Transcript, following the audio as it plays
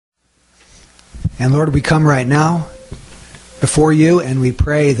And Lord, we come right now before you and we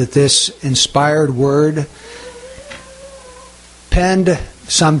pray that this inspired word, penned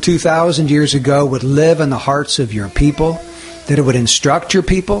some 2,000 years ago, would live in the hearts of your people, that it would instruct your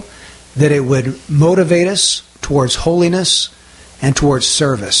people, that it would motivate us towards holiness and towards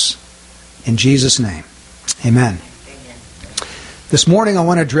service. In Jesus' name, amen. This morning I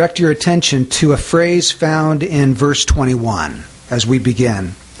want to direct your attention to a phrase found in verse 21 as we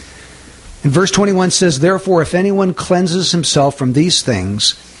begin. In verse 21 says, "Therefore, if anyone cleanses himself from these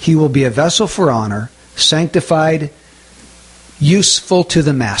things, he will be a vessel for honor, sanctified, useful to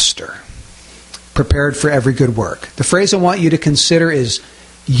the master, prepared for every good work." The phrase I want you to consider is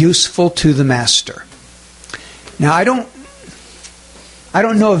useful to the master. Now, I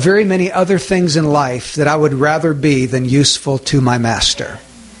don't know of very many other things in life that I would rather be than useful to my master.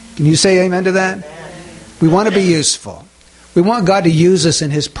 Can you say amen to that? We want to be useful. We want God to use us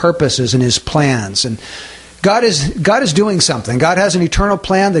in His purposes and His plans. And God is doing something. God has an eternal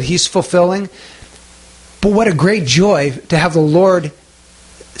plan that He's fulfilling. But what a great joy to have the Lord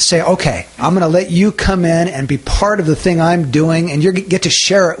say, okay, I'm going to let you come in and be part of the thing I'm doing, and you get to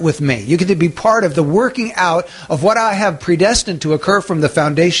share it with me. You get to be part of the working out of what I have predestined to occur from the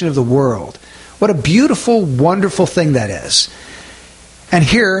foundation of the world. What a beautiful, wonderful thing that is. And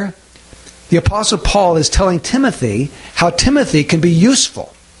here, the Apostle Paul is telling Timothy how Timothy can be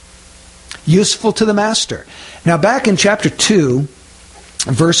useful to the master. Now, back in chapter 2,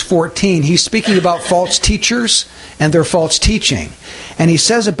 verse 14, he's speaking about false teachers and their false teaching. And he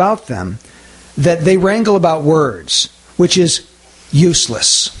says about them that they wrangle about words, which is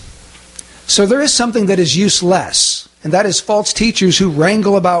useless. So there is something that is useless, and that is false teachers who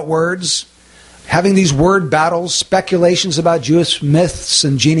wrangle about words, having these word battles, speculations about Jewish myths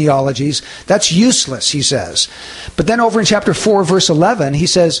and genealogies. That's useless, he says. But then over in chapter 4, verse 11, he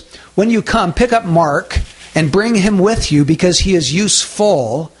says, "When you come, pick up Mark and bring him with you, because he is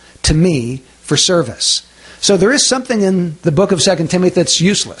useful to me for service." So there is something in the book of 2 Timothy that's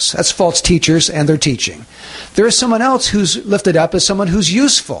useless. That's false teachers and their teaching. There is someone else who's lifted up as someone who's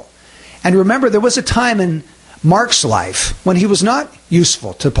useful. And remember, there was a time in Mark's life when he was not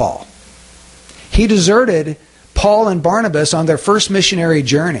useful to Paul. He deserted Paul and Barnabas on their first missionary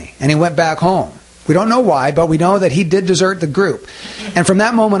journey, and he went back home. We don't know why, but we know that he did desert the group. And from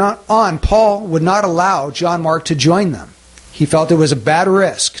that moment on, Paul would not allow John Mark to join them. He felt it was a bad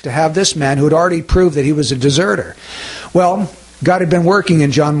risk to have this man who had already proved that he was a deserter. Well, God had been working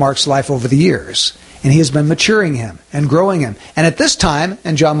in John Mark's life over the years, and He has been maturing him and growing him. And at this time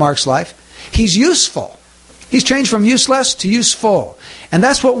in John Mark's life, he's useful. He's changed from useless to useful. And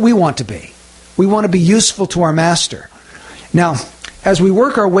that's what we want to be. We want to be useful to our master. Now, as we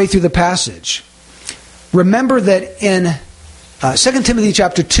work our way through the passage, remember that in 2 Timothy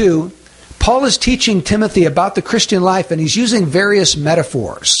chapter 2, Paul is teaching Timothy about the Christian life, and he's using various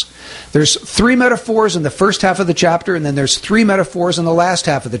metaphors. There's 3 metaphors in the first half of the chapter, and then there's 3 metaphors in the last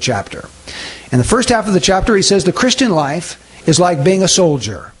half of the chapter. In the first half of the chapter, he says the Christian life is like being a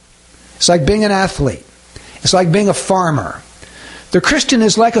soldier. It's like being an athlete. It's like being a farmer. The Christian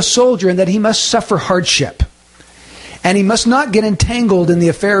is like a soldier in that he must suffer hardship, and he must not get entangled in the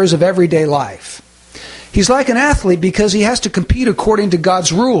affairs of everyday life. He's like an athlete because he has to compete according to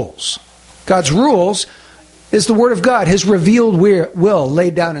God's rules. God's rules is the Word of God, His revealed will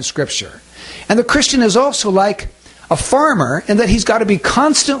laid down in Scripture. And the Christian is also like a farmer in that he's got to be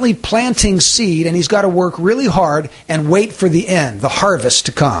constantly planting seed, and he's got to work really hard and wait for the end, the harvest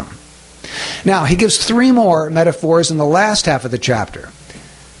to come. Now, he gives 3 more metaphors in the last half of the chapter.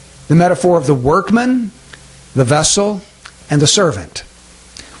 The metaphor of the workman, the vessel, and the servant.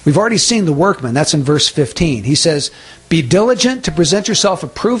 We've already seen the workman. That's in verse 15. He says, "Be diligent to present yourself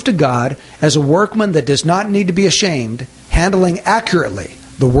approved to God as a workman that does not need to be ashamed, handling accurately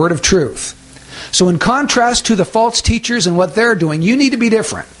the word of truth." So in contrast to the false teachers and what they're doing, you need to be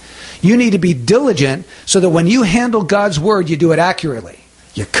different. You need to be diligent so that when you handle God's word, you do it accurately.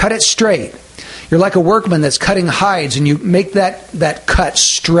 You cut it straight. You're like a workman that's cutting hides, and you make that cut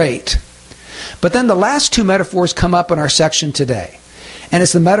straight. But then the last 2 metaphors come up in our section today. And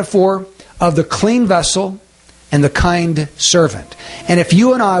it's the metaphor of the clean vessel and the kind servant. And if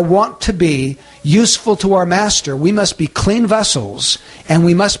you and I want to be useful to our master, we must be clean vessels and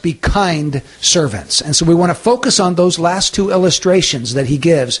we must be kind servants. And so we want to focus on those last 2 illustrations that he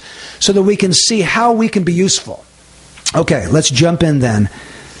gives so that we can see how we can be useful. Okay, let's jump in then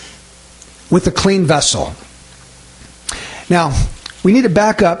with the clean vessel. Now, we need to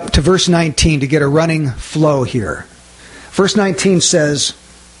back up to verse 19 to get a running flow here. Verse 19 says,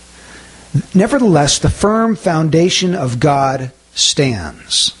 "Nevertheless, the firm foundation of God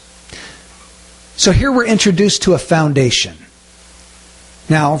stands." So here we're introduced to a foundation.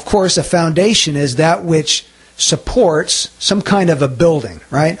 Now, of course, a foundation is that which supports some kind of a building,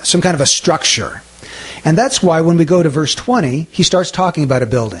 right? Some kind of a structure. And that's why when we go to verse 20, he starts talking about a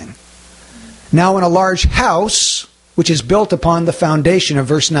building. Now, in a large house, which is built upon the foundation of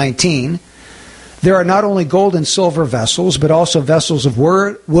verse 19, there are not only gold and silver vessels, but also vessels of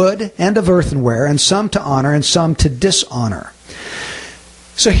wood and of earthenware, and some to honor and some to dishonor.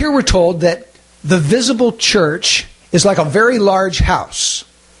 So here we're told that the visible church is like a very large house.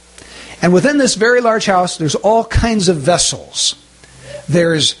 And within this very large house, there's all kinds of vessels.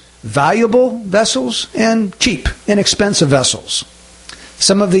 There's valuable vessels and cheap, inexpensive vessels.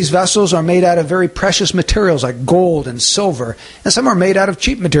 Some of these vessels are made out of very precious materials like gold and silver, and some are made out of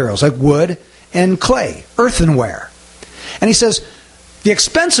cheap materials like wood and clay, earthenware. And he says, the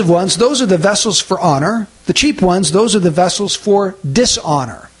expensive ones, those are the vessels for honor. The cheap ones, those are the vessels for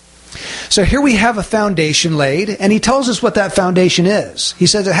dishonor. So here we have a foundation laid, and he tells us what that foundation is. He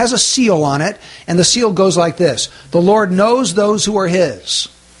says it has a seal on it, and the seal goes like this: the Lord knows those who are his.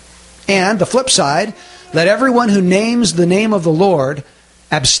 And the flip side, let everyone who names the name of the Lord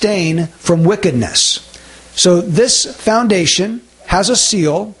abstain from wickedness. So this foundation has a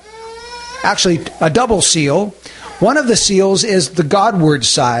seal, actually a double seal. One of the seals is the Godward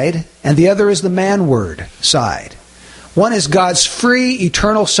side, and the other is the manward side. One is God's free,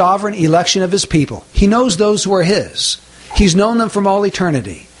 eternal, sovereign election of his people. He knows those who are his. He's known them from all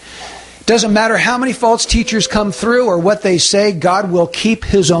eternity. It doesn't matter how many false teachers come through or what they say, God will keep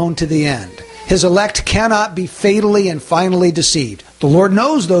his own to the end. His elect cannot be fatally and finally deceived. The Lord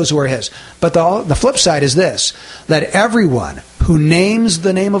knows those who are his. But the flip side is this: let everyone who names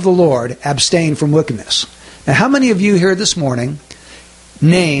the name of the Lord abstain from wickedness. Now, how many of you here this morning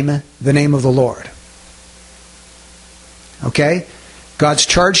name the name of the Lord? Okay? God's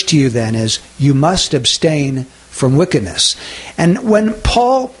charge to you then is you must abstain from wickedness. And when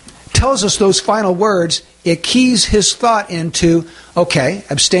Paul tells us those final words, it keys his thought into, okay,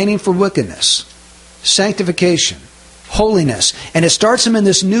 abstaining from wickedness, sanctification, holiness. And it starts him in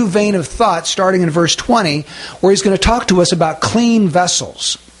this new vein of thought, starting in verse 20, where he's going to talk to us about clean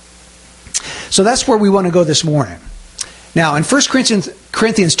vessels. So that's where we want to go this morning. Now, in 1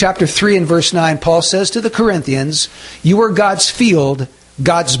 Corinthians chapter 3 and verse 9, Paul says to the Corinthians, you are God's field,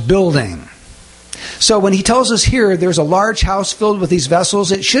 God's building. So when he tells us here there's a large house filled with these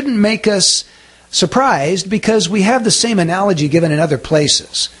vessels, it shouldn't make us surprised because we have the same analogy given in other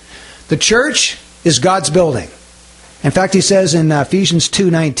places. The church is God's building. In fact, he says in Ephesians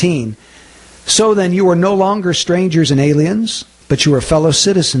 2:19, so then you are no longer strangers and aliens, but you are fellow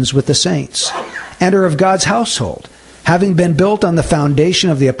citizens with the saints, and are of God's household, having been built on the foundation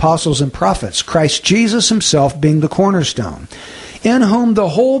of the apostles and prophets, Christ Jesus himself being the cornerstone, in whom the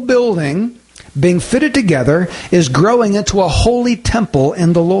whole building, being fitted together, is growing into a holy temple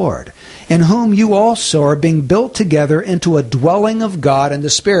in the Lord, in whom you also are being built together into a dwelling of God in the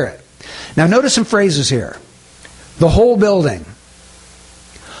Spirit. Now notice some phrases here. The whole building,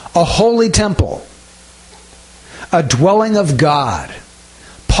 a holy temple, a dwelling of God.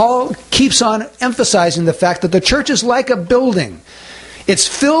 Paul keeps on emphasizing the fact that the church is like a building. It's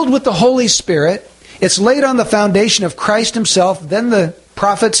filled with the Holy Spirit. It's laid on the foundation of Christ himself, then the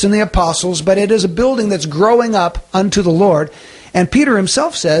prophets and the apostles, but it is a building that's growing up unto the Lord. And Peter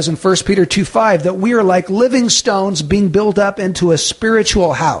himself says in 1 Peter 2:5 that we are like living stones being built up into a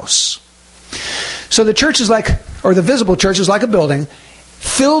spiritual house. So the church is like, or the visible church is like a building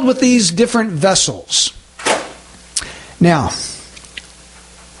filled with these different vessels. Now,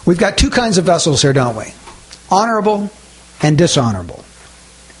 we've got two kinds of vessels here, don't we? Honorable and dishonorable.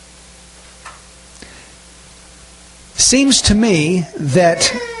 Seems to me that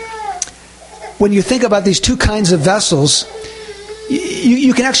when you think about these two kinds of vessels,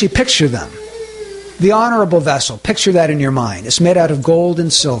 you can actually picture them. The honorable vessel, picture that in your mind. It's made out of gold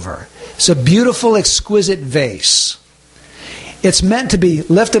and silver. It's a beautiful, exquisite vase. It's meant to be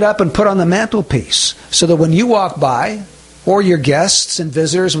lifted up and put on the mantelpiece so that when you walk by, or your guests and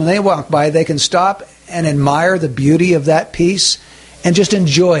visitors, when they walk by, they can stop and admire the beauty of that piece and just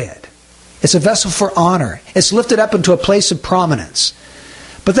enjoy it. It's a vessel for honor. It's lifted up into a place of prominence.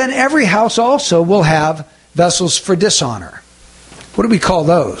 But then every house also will have vessels for dishonor. What do we call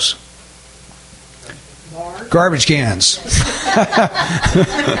those? Garbage cans.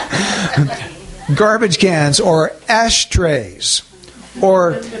 Garbage cans or ashtrays.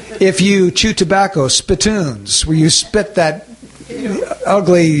 Or if you chew tobacco, spittoons, where you spit that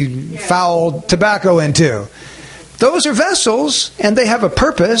ugly, foul tobacco into. Those are vessels, and they have a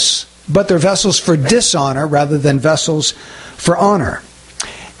purpose, but they're vessels for dishonor rather than vessels for honor.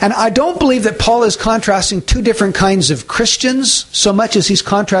 And I don't believe that Paul is contrasting two different kinds of Christians so much as he's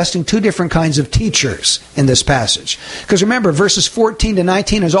contrasting two different kinds of teachers in this passage. Because remember, verses 14 to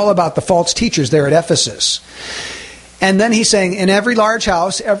 19 is all about the false teachers there at Ephesus. And then he's saying, in every large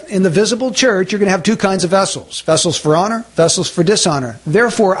house, in the visible church, you're going to have two kinds of vessels. Vessels for honor, vessels for dishonor.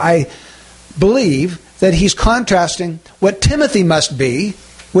 Therefore, I believe that he's contrasting what Timothy must be,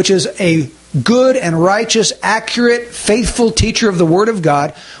 which is a good and righteous, accurate, faithful teacher of the Word of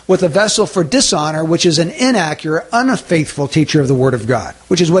God, with a vessel for dishonor, which is an inaccurate, unfaithful teacher of the Word of God,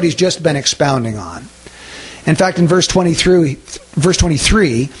 which is what he's just been expounding on. In fact, in verse 23,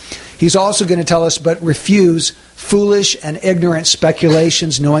 he's also going to tell us, but refuse foolish and ignorant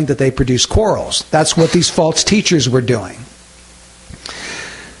speculations, knowing that they produce quarrels. That's what these false teachers were doing.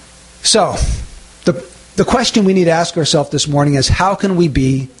 So, the question we need to ask ourselves this morning is, how can we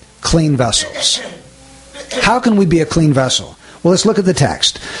be clean vessels? How can we be a clean vessel? Well, let's look at the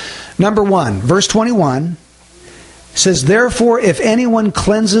text. Number 1, verse 21 says, therefore, if anyone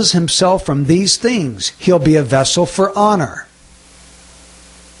cleanses himself from these things, he'll be a vessel for honor.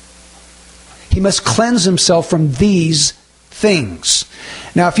 He must cleanse himself from these things.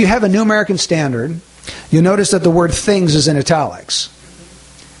 Now, if you have a New American Standard, you'll notice that the word things is in italics.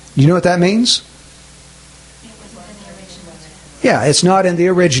 You know what that means? Yeah, it's not in the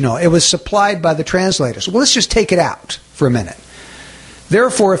original. It was supplied by the translators. Well, let's just take it out for a minute.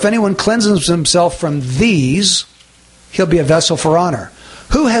 Therefore, if anyone cleanses himself from these, he'll be a vessel for honor.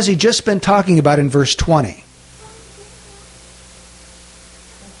 Who has he just been talking about in verse 20?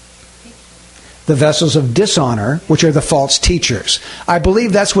 The vessels of dishonor, which are the false teachers. I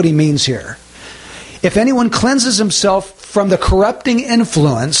believe that's what he means here. If anyone cleanses himself from the corrupting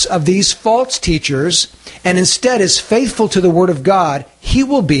influence of these false teachers and instead is faithful to the Word of God, he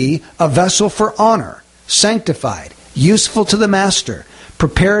will be a vessel for honor, sanctified, useful to the master,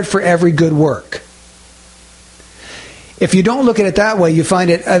 prepared for every good work. If you don't look at it that way, you find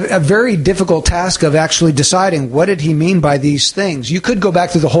it a very difficult task of actually deciding what did he mean by these things. You could go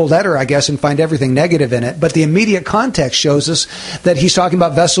back through the whole letter, I guess, and find everything negative in it, but the immediate context shows us that he's talking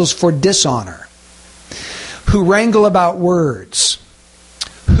about vessels for dishonor, who wrangle about words,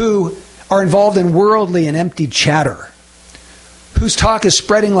 who are involved in worldly and empty chatter, whose talk is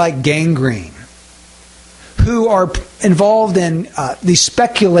spreading like gangrene, who are involved in these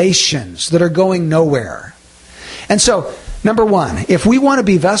speculations that are going nowhere. And so, number 1, if we want to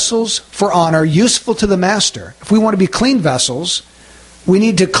be vessels for honor, useful to the master, if we want to be clean vessels, we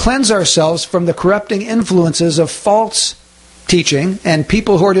need to cleanse ourselves from the corrupting influences of false teaching and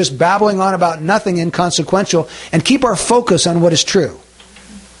people who are just babbling on about nothing inconsequential, and keep our focus on what is true.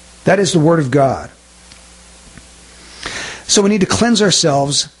 That is the Word of God. So we need to cleanse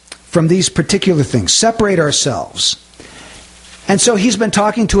ourselves from these particular things, separate ourselves. And so he's been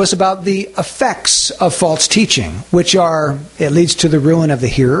talking to us about the effects of false teaching, which are, it leads to the ruin of the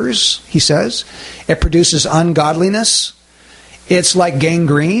hearers, he says. It produces ungodliness. It's like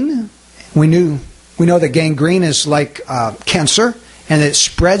gangrene. We know that gangrene is like cancer, and it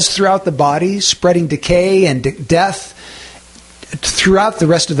spreads throughout the body, spreading decay and death throughout the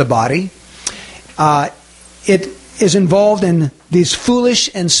rest of the body. It is involved in these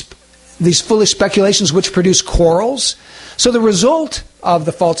foolish speculations which produce quarrels. So the result of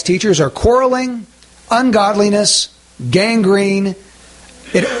the false teachers are quarreling, ungodliness, gangrene.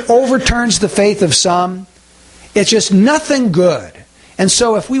 It overturns the faith of some. It's just nothing good. And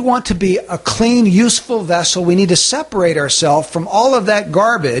so if we want to be a clean, useful vessel, we need to separate ourselves from all of that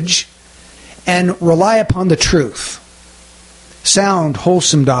garbage and rely upon the truth. Sound,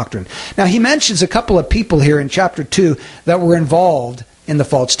 wholesome doctrine. Now he mentions a couple of people here in chapter 2 that were involved in the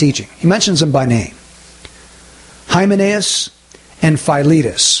false teaching. He mentions them by name. Hymenaeus and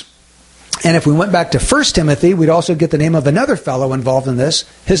Philetus. And if we went back to 1 Timothy, we'd also get the name of another fellow involved in this.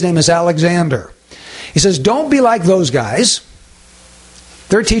 His name is Alexander. He says, don't be like those guys.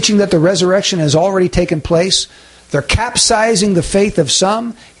 They're teaching that the resurrection has already taken place. They're capsizing the faith of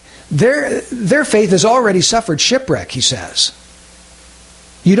some. Their faith has already suffered shipwreck, he says.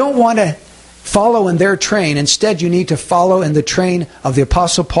 You don't want to follow in their train. Instead, you need to follow in the train of the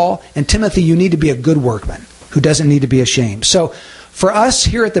Apostle Paul. And Timothy, you need to be a good workman who doesn't need to be ashamed. So, for us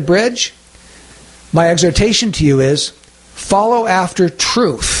here at the Bridge, my exhortation to you is, follow after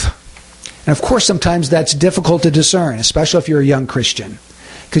truth. And of course, sometimes that's difficult to discern, especially if you're a young Christian.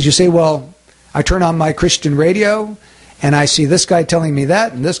 Because you say, well, I turn on my Christian radio, and I see this guy telling me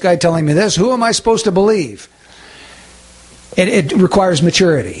that, and this guy telling me this. Who am I supposed to believe? It requires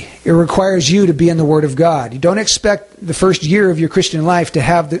maturity. It requires you to be in the Word of God. You don't expect the first year of your Christian life to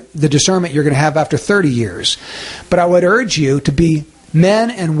have the discernment you're going to have after 30 years. But I would urge you to be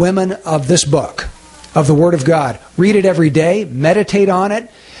men and women of this book, of the Word of God. Read it every day, meditate on it,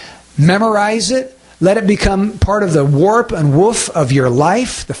 memorize it, let it become part of the warp and woof of your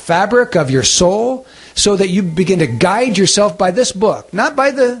life, the fabric of your soul, so that you begin to guide yourself by this book, not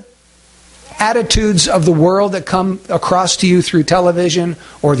by the attitudes of the world that come across to you through television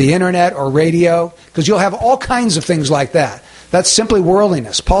or the internet or radio, because you'll have all kinds of things like that. That's simply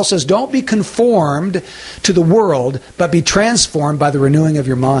worldliness. Paul says, don't be conformed to the world, but be transformed by the renewing of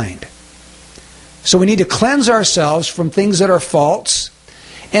your mind. So we need to cleanse ourselves from things that are false.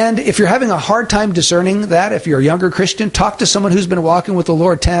 And if you're having a hard time discerning that, if you're a younger Christian, talk to someone who's been walking with the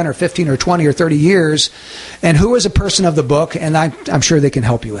Lord 10 or 15 or 20 or 30 years, and who is a person of the book, and I'm sure they can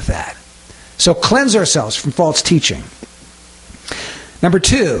help you with that. So cleanse ourselves from false teaching. Number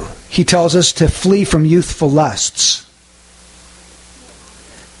 2, he tells us to flee from youthful lusts.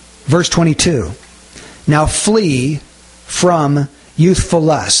 Verse 22. Now flee from youthful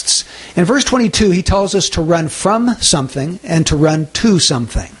lusts. In verse 22, he tells us to run from something and to run to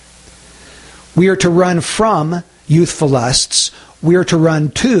something. We are to run from youthful lusts. We are to run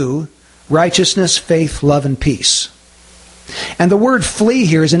to righteousness, faith, love, and peace. And the word flee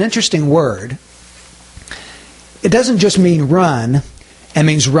here is an interesting word. It doesn't just mean run, it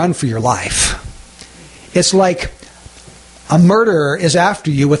means run for your life. It's like a murderer is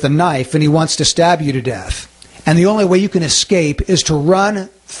after you with a knife and he wants to stab you to death. And the only way you can escape is to run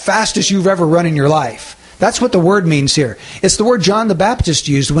fastest you've ever run in your life. That's what the word means here. It's the word John the Baptist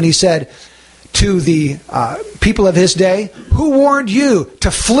used when he said to the people of his day, who warned you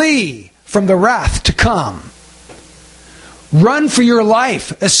to flee from the wrath to come? Run for your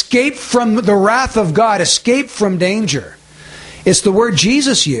life. Escape from the wrath of God. Escape from danger. It's the word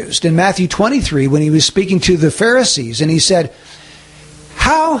Jesus used in Matthew 23 when he was speaking to the Pharisees. And he said,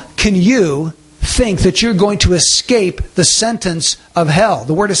 how can you think that you're going to escape the sentence of hell?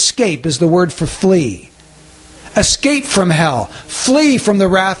 The word escape is the word for flee. Escape from hell. Flee from the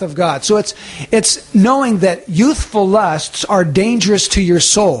wrath of God. So it's knowing that youthful lusts are dangerous to your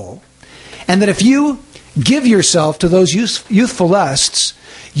soul. And that if you give yourself to those youthful lusts,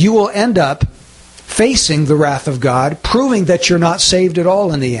 you will end up facing the wrath of God, proving that you're not saved at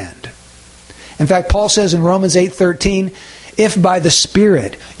all in the end. In fact, Paul says in Romans 8:13, if by the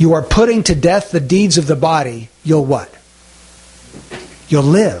Spirit you are putting to death the deeds of the body, you'll what? You'll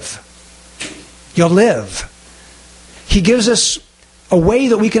live. You'll live. He gives us a way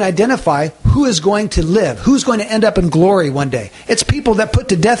that we can identify who is going to live, who's going to end up in glory one day. It's people that put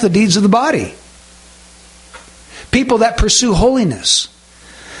to death the deeds of the body. People that pursue holiness.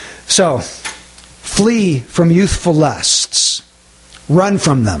 So, flee from youthful lusts. Run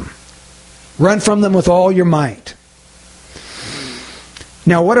from them. Run from them with all your might.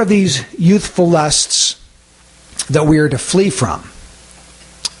 Now, what are these youthful lusts that we are to flee from?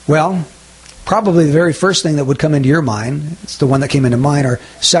 Well, probably the very first thing that would come into your mind, it's the one that came into mine, are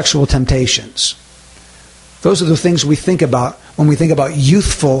sexual temptations. Those are the things we think about when we think about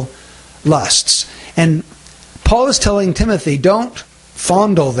youthful lusts. And Paul is telling Timothy, don't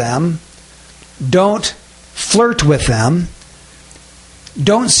fondle them. Don't flirt with them.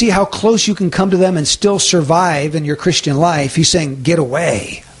 Don't see how close you can come to them and still survive in your Christian life. He's saying, get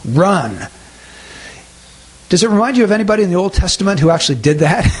away. Run. Does it remind you of anybody in the Old Testament who actually did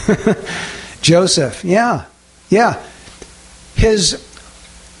that? Joseph. Yeah. His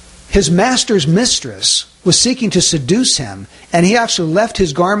master's mistress was seeking to seduce him, and he actually left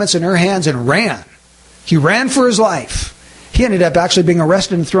his garments in her hands and ran. He ran for his life. He ended up actually being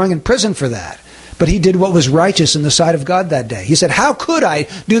arrested and thrown in prison for that. But he did what was righteous in the sight of God that day. He said, how could I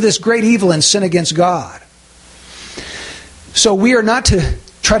do this great evil and sin against God? So we are not to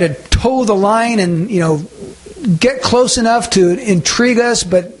try to toe the line and, get close enough to intrigue us,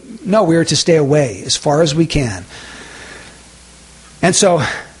 but no, we are to stay away as far as we can. And so,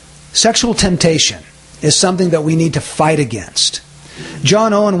 sexual temptation is something that we need to fight against.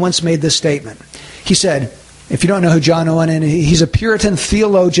 John Owen once made this statement. He said, if you don't know who John Owen is, he's a Puritan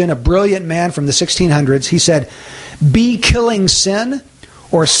theologian, a brilliant man from the 1600s. He said, be killing sin,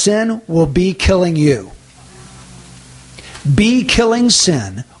 or sin will be killing you. Be killing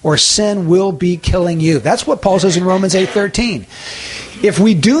sin, or sin will be killing you. That's what Paul says in Romans 8:13. If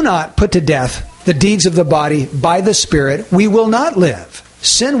we do not put to death the deeds of the body by the Spirit, we will not live.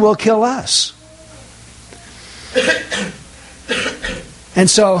 Sin will kill us. And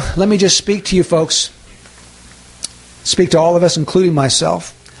so, let me just speak to you folks, speak to all of us, including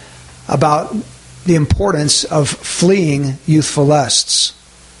myself, about the importance of fleeing youthful lusts.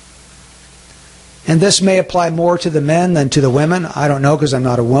 And this may apply more to the men than to the women. I don't know because I'm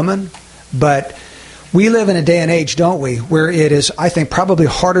not a woman. But We live in a day and age, don't we, where it is, I think, probably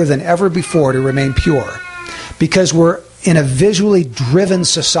harder than ever before to remain pure. Because we're in a visually driven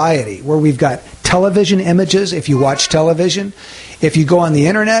society where we've got television images. If you watch television, if you go on the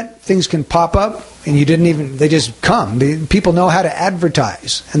internet, things can pop up and they just come. People know how to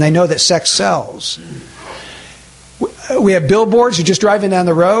advertise and they know that sex sells. We have billboards. You're just driving down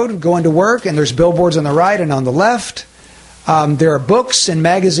the road, going to work, and there's billboards on the right and on the left. There are books and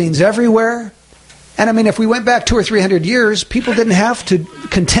magazines everywhere. And I mean, if we went back 200 or 300 years, people didn't have to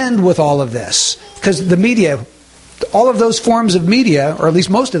contend with all of this because the media, all of those forms of media, or at least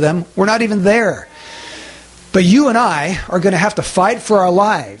most of them, were not even there. But you and I are going to have to fight for our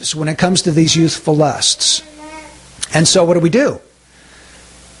lives when it comes to these youthful lusts. And so what do?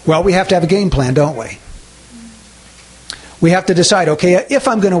 Well, we have to have a game plan, don't we? We have to decide, okay, if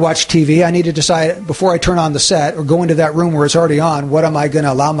I'm going to watch TV, I need to decide before I turn on the set or go into that room where it's already on, what am I going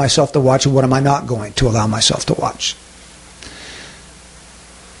to allow myself to watch and what am I not going to allow myself to watch?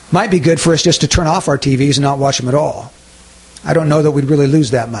 Might be good for us just to turn off our TVs and not watch them at all. I don't know that we'd really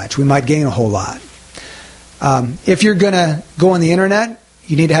lose that much. We might gain a whole lot. If you're going to go on the internet,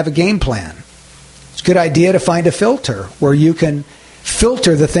 you need to have a game plan. It's a good idea to find a filter where you can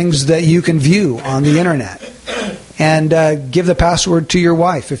filter the things that you can view on the internet. And give the password to your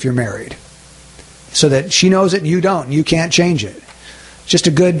wife if you're married, so that she knows it and you don't, and you can't change it. Just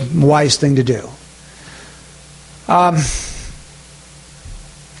a good, wise thing to do.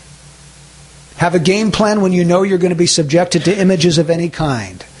 Have a game plan when you know you're going to be subjected to images of any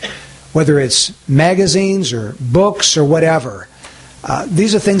kind, whether it's magazines or books or whatever.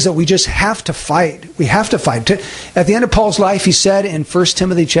 These are things that we just have to fight. We have to fight. At the end of Paul's life, he said in 2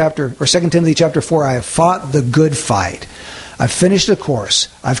 Timothy chapter 4, I have fought the good fight. I've finished the course.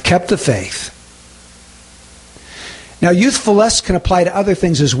 I've kept the faith. Now, youthful lust can apply to other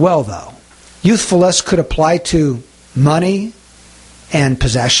things as well, though. Youthful lust could apply to money and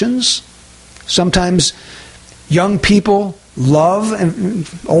possessions. Sometimes young people love, and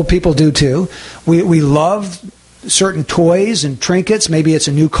old people do too, we love certain toys and trinkets. Maybe it's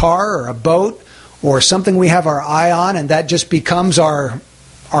a new car or a boat or something we have our eye on, and that just becomes our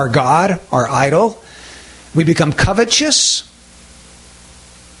God, our idol. We become covetous.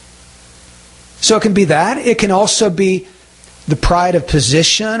 So it can be that. It can also be the pride of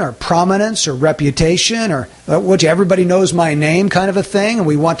position or prominence or reputation or everybody knows my name kind of a thing, and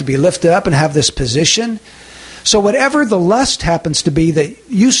we want to be lifted up and have this position. So whatever the lust happens to be that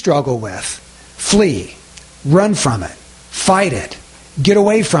you struggle with, flee. Run from it. Fight it. Get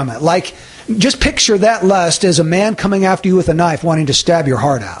away from it. Like, just picture that lust as a man coming after you with a knife wanting to stab your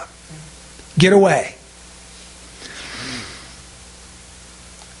heart out. Get away.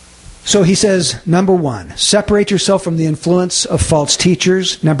 So he says, number 1, separate yourself from the influence of false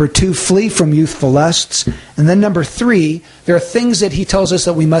teachers. Number 2, flee from youthful lusts. And then number 3, there are things that he tells us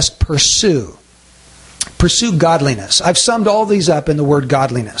that we must pursue. Pursue godliness. I've summed all these up in the word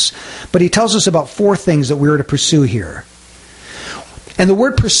godliness. But he tells us about 4 things that we are to pursue here. And the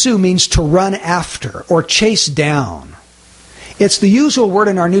word pursue means to run after or chase down. It's the usual word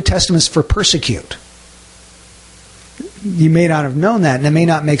in our New Testaments for persecute. You may not have known that, and it may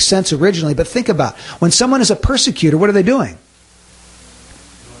not make sense originally, but think about it. When someone is a persecutor, what are they doing?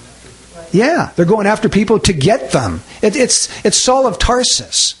 Yeah, they're going after people to get them. It's Saul of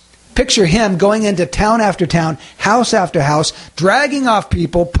Tarsus. Picture him going into town after town, house after house, dragging off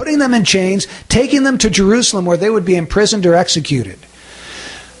people, putting them in chains, taking them to Jerusalem where they would be imprisoned or executed.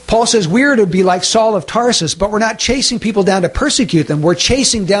 Paul says we are to be like Saul of Tarsus, but we're not chasing people down to persecute them. We're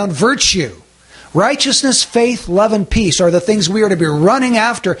chasing down virtue. Righteousness, faith, love, and peace are the things we are to be running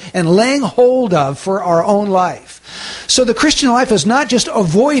after and laying hold of for our own life. So the Christian life is not just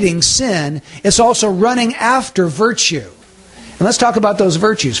avoiding sin, it's also running after virtue. And let's talk about those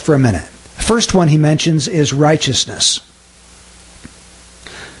virtues for a minute. The first one he mentions is righteousness.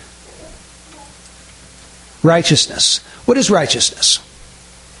 Righteousness. What is righteousness?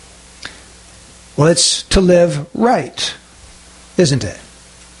 Well, it's to live right, isn't it?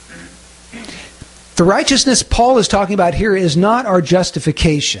 The righteousness Paul is talking about here is not our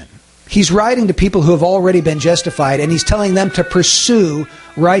justification. He's writing to people who have already been justified, and he's telling them to pursue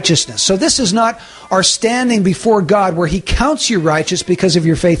righteousness. So this is not our standing before God where he counts you righteous because of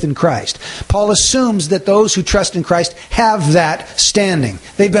your faith in Christ. Paul assumes that those who trust in Christ have that standing.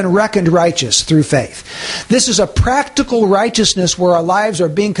 They've been reckoned righteous through faith. This is a practical righteousness where our lives are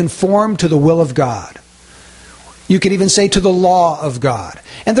being conformed to the will of God. You could even say to the law of God.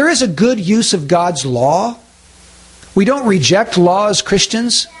 And there is a good use of God's law. We don't reject law as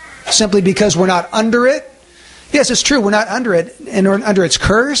Christians simply because we're not under it. Yes, it's true. We're not under it, and under its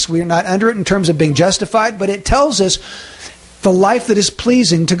curse. We're not under it in terms of being justified, but it tells us the life that is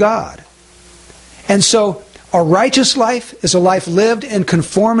pleasing to God. And so, a righteous life is a life lived in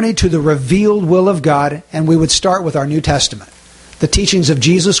conformity to the revealed will of God, and we would start with our New Testament, the teachings of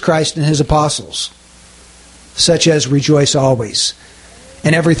Jesus Christ and His apostles, such as rejoice always,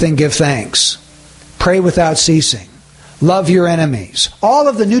 in everything give thanks, pray without ceasing, love your enemies. All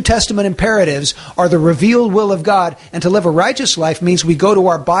of the New Testament imperatives are the revealed will of God, and to live a righteous life means we go to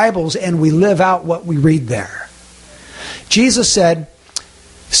our Bibles and we live out what we read there. Jesus said,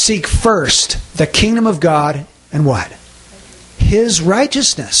 seek first the kingdom of God and what? His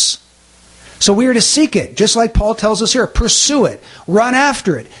righteousness. So we are to seek it, just like Paul tells us here. Pursue it, run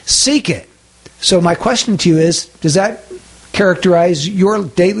after it, seek it. So my question to you is, does that characterize your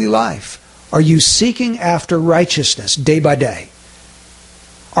daily life? Are you seeking after righteousness day by day?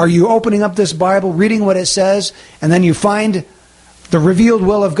 Are you opening up this Bible, reading what it says, and then you find the revealed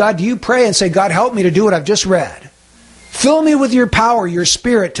will of God? Do you pray and say, God, help me to do what I've just read? Fill me with your power, your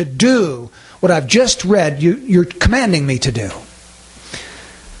Spirit, to do what I've just read you're commanding me to do.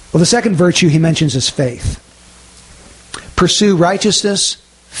 Well, the second virtue he mentions is faith. Pursue righteousness,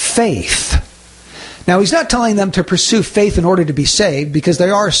 faith. Now, he's not telling them to pursue faith in order to be saved, because they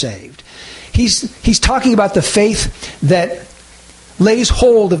are saved. He's talking about the faith that lays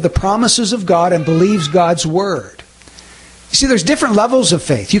hold of the promises of God and believes God's Word. You see, there's different levels of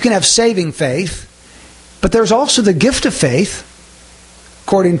faith. You can have saving faith, but there's also the gift of faith,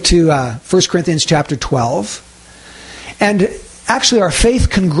 according to 1 Corinthians chapter 12. And actually, our faith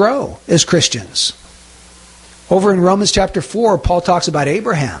can grow as Christians. Over in Romans chapter 4, Paul talks about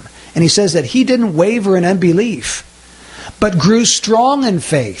Abraham, and he says that he didn't waver in unbelief, but grew strong in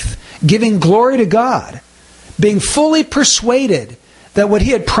faith, giving glory to God, being fully persuaded that what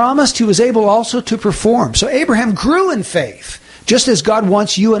he had promised he was able also to perform. So Abraham grew in faith, just as God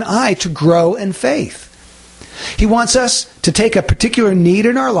wants you and I to grow in faith. He wants us to take a particular need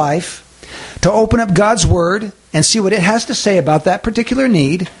in our life, to open up God's Word and see what it has to say about that particular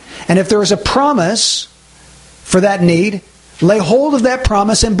need. And if there is a promise for that need, lay hold of that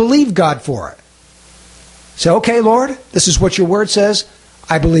promise and believe God for it. Say, okay, Lord, this is what your Word says.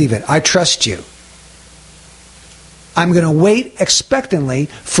 I believe it. I trust you. I'm going to wait expectantly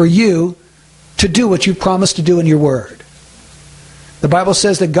for you to do what you promised to do in your Word. The Bible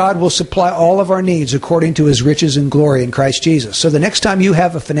says that God will supply all of our needs according to His riches and glory in Christ Jesus. So the next time you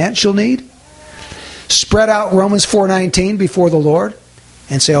have a financial need, spread out Romans 4:19 before the Lord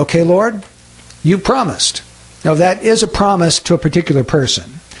and say, okay, Lord, you promised. Now that is a promise to a particular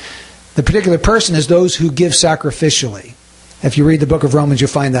person. The particular person is those who give sacrificially. If you read the book of Romans, you'll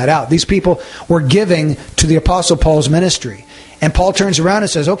find that out. These people were giving to the Apostle Paul's ministry. And Paul turns around and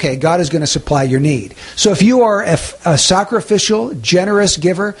says, okay, God is going to supply your need. So if you are a sacrificial, generous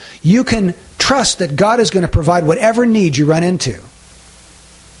giver, you can trust that God is going to provide whatever need you run into.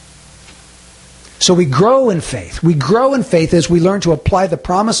 So we grow in faith. We grow in faith as we learn to apply the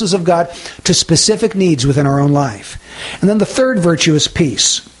promises of God to specific needs within our own life. And then the third virtue is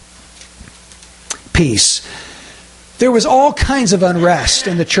peace. Peace. There was all kinds of unrest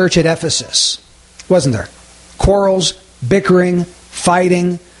in the church at Ephesus, wasn't there? Quarrels, bickering,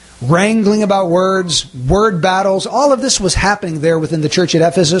 fighting, wrangling about words, word battles. All of this was happening there within the church at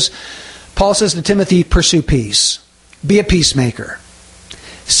Ephesus. Paul says to Timothy, pursue peace. Be a peacemaker.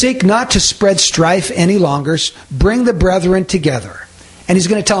 Seek not to spread strife any longer. Bring the brethren together. And he's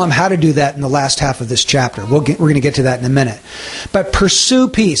going to tell them how to do that in the last half of this chapter. We're going to get to that in a minute. But pursue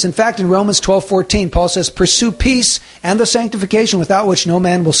peace. In fact, in Romans 12:14, Paul says, pursue peace and the sanctification without which no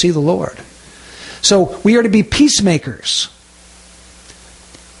man will see the Lord. So we are to be peacemakers.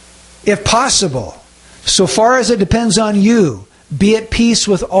 If possible, so far as it depends on you, be at peace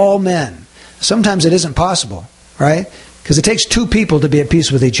with all men. Sometimes it isn't possible, right? Because it takes two people to be at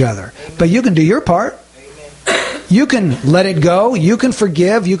peace with each other. But you can do your part. You can let it go. You can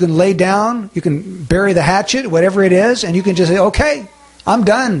forgive. You can lay down. You can bury the hatchet, whatever it is. And you can just say, okay, I'm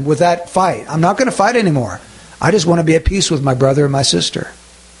done with that fight. I'm not going to fight anymore. I just want to be at peace with my brother and my sister.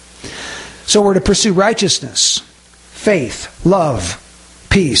 So we're to pursue righteousness, faith, love,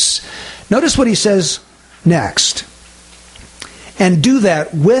 peace. Notice what he says next. And do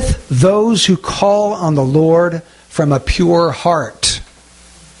that with those who call on the Lord from a pure heart.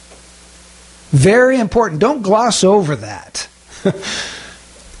 Very important. Don't gloss over that.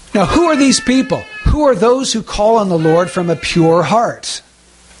 Now, who are these people? Who are those who call on the Lord from a pure heart?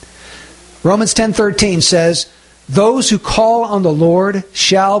 Romans 10:13 says, those who call on the Lord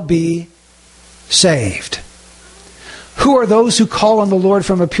shall be saved. Who are those who call on the Lord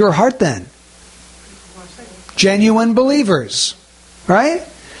from a pure heart then? genuine believers. Right?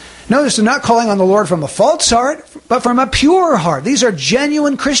 Notice they're not calling on the Lord from a false heart, but from a pure heart. These are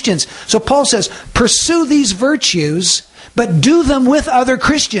genuine Christians. So Paul says, pursue these virtues, but do them with other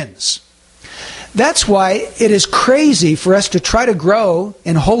Christians. That's why it is crazy for us to try to grow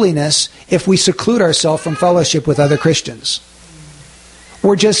in holiness if we seclude ourselves from fellowship with other Christians.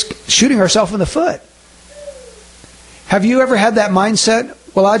 We're just shooting ourselves in the foot. Have you ever had that mindset?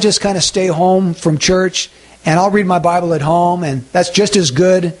 Well, I'll just kind of stay home from church and I'll read my Bible at home, and that's just as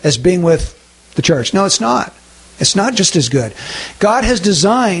good as being with the church. No, it's not. It's not just as good. God has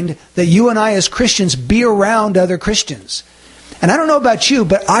designed that you and I as Christians be around other Christians. And I don't know about you,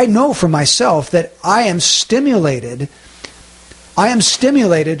 but I know for myself that I am stimulated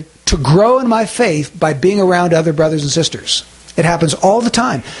to grow in my faith by being around other brothers and sisters. It happens all the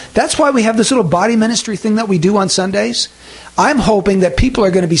time. That's why we have this little body ministry thing that we do on Sundays. I'm hoping that people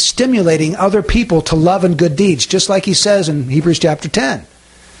are going to be stimulating other people to love and good deeds, just like he says in Hebrews chapter 10.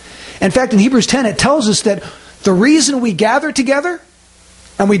 In fact, in Hebrews 10, it tells us that the reason we gather together,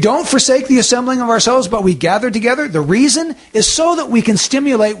 and we don't forsake the assembling of ourselves, but we gather together, the reason is so that we can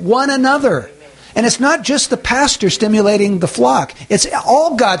stimulate one another. And it's not just the pastor stimulating the flock. It's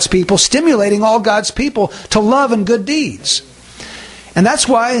all God's people stimulating all God's people to love and good deeds. And that's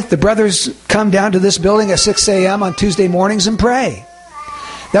why the brothers come down to this building at 6 a.m. on Tuesday mornings and pray.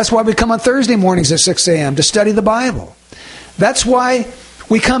 That's why we come on Thursday mornings at 6 a.m. to study the Bible. That's why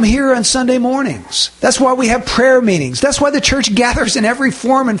we come here on Sunday mornings. That's why we have prayer meetings. That's why the church gathers in every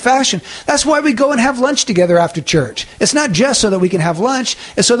form and fashion. That's why we go and have lunch together after church. It's not just so that we can have lunch.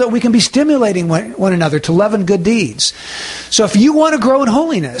 It's so that we can be stimulating one another to love and good deeds. So if you want to grow in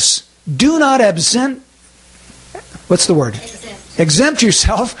holiness, do not exempt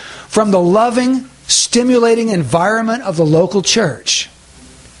yourself from the loving, stimulating environment of the local church.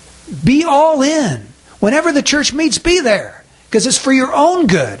 Be all in. Whenever the church meets, be there. Because it's for your own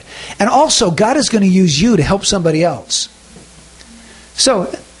good. And also, God is going to use you to help somebody else.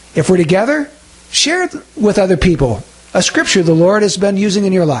 So, if we're together, share with other people a scripture the Lord has been using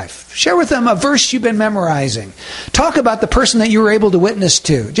in your life. Share with them a verse you've been memorizing. Talk about the person that you were able to witness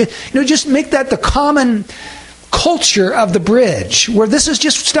to. Just make that the common culture of the bridge, where this is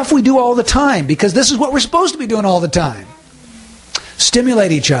just stuff we do all the time, because this is what we're supposed to be doing all the time.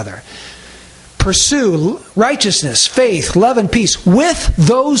 Stimulate each other. Pursue righteousness, faith, love, and peace with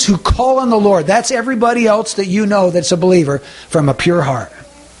those who call on the Lord. That's everybody else that you know that's a believer from a pure heart.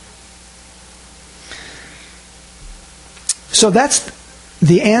 So that's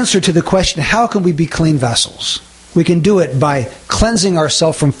the answer to the question, how can we be clean vessels? We can do it by cleansing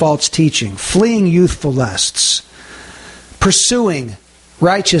ourselves from false teaching, fleeing youthful lusts, pursuing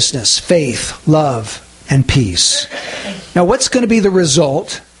righteousness, faith, love, and peace. Now, what's going to be the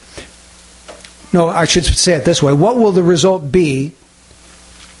result? No, I should say it this way. What will the result be?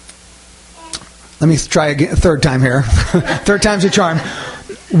 Let me try again, a third time here. Third time's a charm.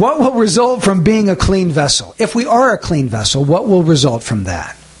 What will result from being a clean vessel? If we are a clean vessel, what will result from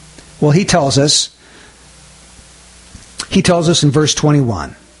that? Well, he tells us in verse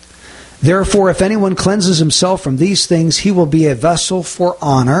 21, therefore, if anyone cleanses himself from these things, he will be a vessel for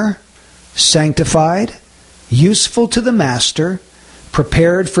honor, sanctified, useful to the master,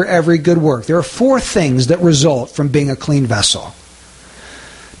 prepared for every good work. There are 4 things that result from being a clean vessel.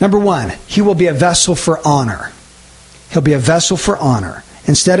 Number 1, he will be a vessel for honor. He'll be a vessel for honor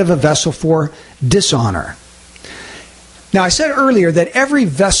instead of a vessel for dishonor. Now, I said earlier that every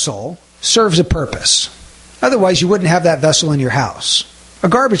vessel serves a purpose. Otherwise, you wouldn't have that vessel in your house. A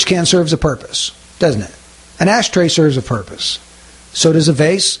garbage can serves a purpose, doesn't it? An ashtray serves a purpose. So does a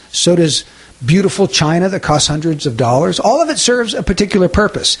vase. So does beautiful china that costs hundreds of dollars. All of it serves a particular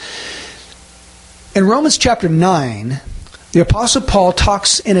purpose. In Romans chapter 9, the Apostle Paul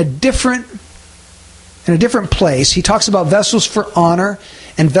talks in a different place. He talks about vessels for honor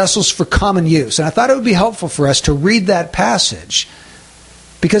and vessels for common use. And I thought it would be helpful for us to read that passage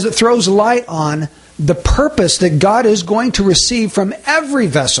because it throws light on the purpose that God is going to receive from every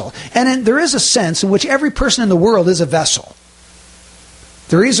vessel. And there is a sense in which every person in the world is a vessel.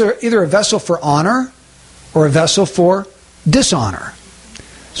 They're either a vessel for honor or a vessel for dishonor.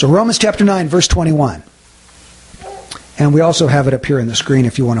 So Romans chapter 9, verse 21. And we also have it up here on the screen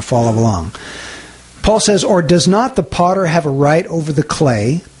if you want to follow along. Paul says, or does not the potter have a right over the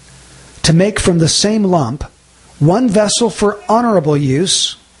clay to make from the same lump one vessel for honorable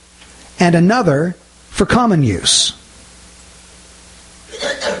use and another for common use?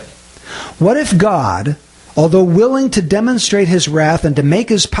 What if God, although willing to demonstrate his wrath and to make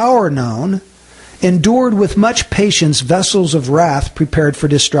his power known, endured with much patience vessels of wrath prepared for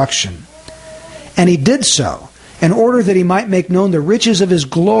destruction? And he did so, in order that he might make known the riches of his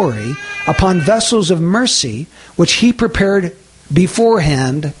glory upon vessels of mercy, which he prepared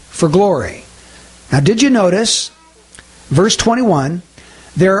beforehand for glory. Now, did you notice, verse 21,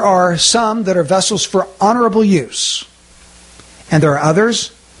 there are some that are vessels for honorable use, and there are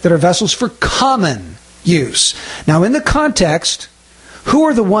others that are vessels for common use. Now, in the context, who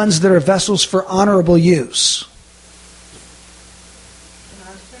are the ones that are vessels for honorable use?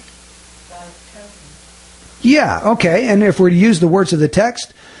 Yeah, okay. And if we're to use the words of the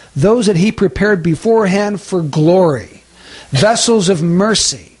text, those that he prepared beforehand for glory, vessels of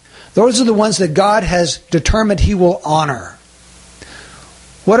mercy. Those are the ones that God has determined he will honor.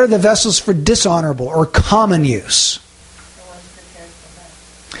 What are the vessels for dishonorable or common use?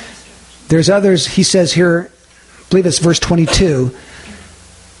 There's others, he says here, I believe it's verse 22,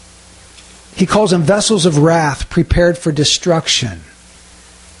 he calls them vessels of wrath prepared for destruction.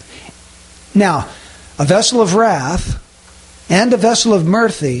 Now, a vessel of wrath and a vessel of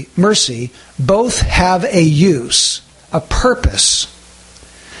mercy both have a use, a purpose.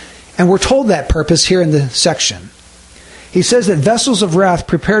 And we're told that purpose here in the section. He says that vessels of wrath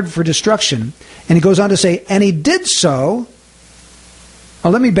prepared for destruction, and he goes on to say, and he did so.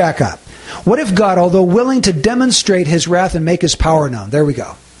 Well, let me back up. What if God, although willing to demonstrate his wrath and make his power known? There we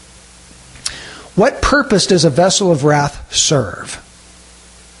go. What purpose does a vessel of wrath serve?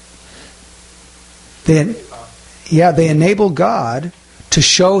 They enable God to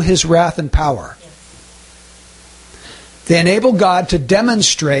show his wrath and power. They enable God to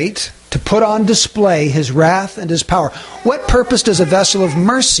demonstrate, to put on display his wrath and his power. What purpose does a vessel of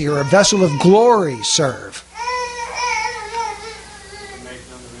mercy or a vessel of glory serve?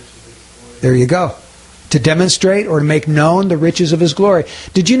 There you go. To demonstrate or to make known the riches of his glory.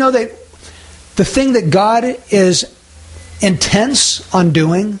 Did you know that the thing that God is intense on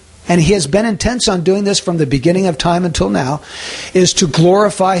doing, and he has been intense on doing this from the beginning of time until now, is to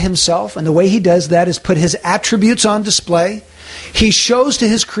glorify himself. And the way he does that is put his attributes on display. He shows to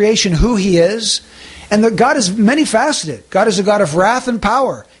his creation who he is. And that God is many-faceted. God is a God of wrath and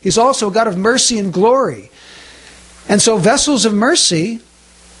power. He's also a God of mercy and glory. And so vessels of mercy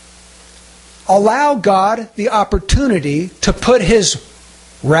allow God the opportunity to put his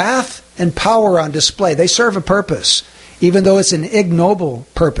wrath and power on display. They serve a purpose, even though it's an ignoble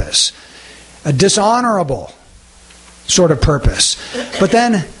purpose, a dishonorable sort of purpose. But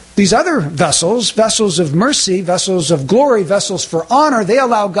then these other vessels, vessels of mercy, vessels of glory, vessels for honor, they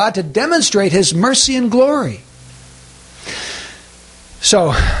allow God to demonstrate his mercy and glory.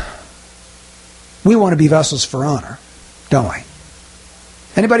 So, we want to be vessels for honor, don't we?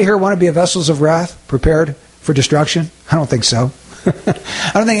 Anybody here want to be a vessels of wrath, prepared for destruction? I don't think so.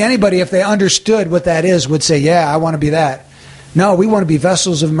 I don't think anybody, if they understood what that is, would say, yeah, I want to be that. No, we want to be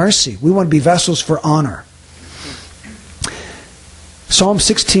vessels of mercy. We want to be vessels for honor. Proverbs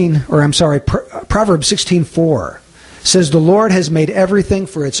 16:4 says, the Lord has made everything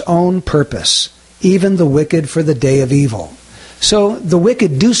for its own purpose, even the wicked for the day of evil. So the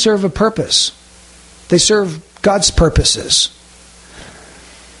wicked do serve a purpose. They serve God's purposes.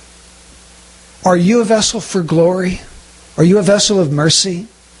 Are you a vessel for glory? Are you a vessel of mercy?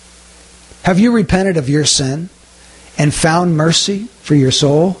 Have you repented of your sin and found mercy for your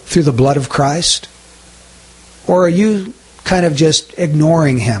soul through the blood of Christ? Or are you kind of just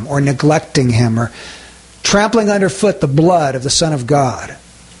ignoring him or neglecting him or trampling underfoot the blood of the Son of God?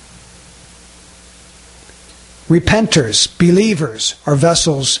 Repenters, believers, are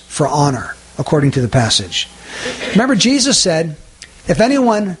vessels for honor, according to the passage. Remember, Jesus said, if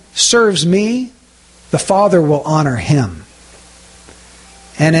anyone serves me, the Father will honor him.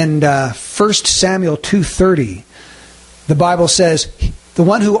 And in 1 Samuel 2:30, the Bible says, the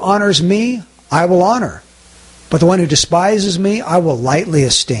one who honors me, I will honor. But the one who despises me, I will lightly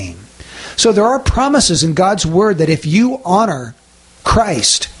esteem. So there are promises in God's Word that if you honor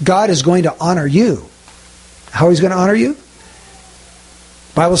Christ, God is going to honor you. How he's going to honor you?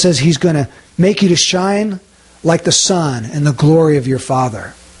 The Bible says he's going to make you to shine like the sun in the glory of your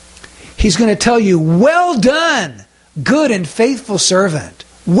Father. He's going to tell you, well done, good and faithful servant.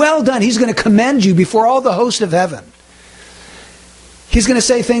 Well done. He's going to commend you before all the host of heaven. He's going to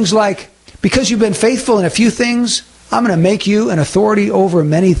say things like, because you've been faithful in a few things, I'm going to make you an authority over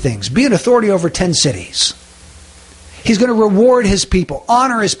many things. Be an authority over 10 cities. He's going to reward his people,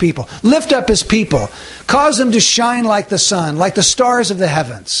 honor his people, lift up his people, cause them to shine like the sun, like the stars of the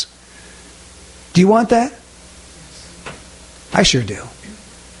heavens. Do you want that? I sure do.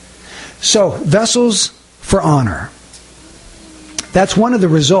 So, vessels for honor. That's one of the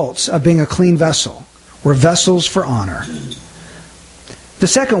results of being a clean vessel. We're vessels for honor. The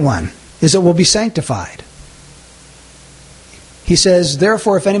second one is that we'll be sanctified. He says,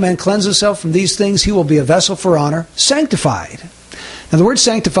 therefore, if any man cleanse himself from these things, he will be a vessel for honor, sanctified. Now, the word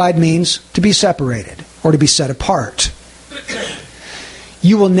sanctified means to be separated or to be set apart.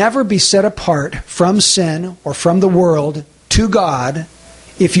 You will never be set apart from sin or from the world to God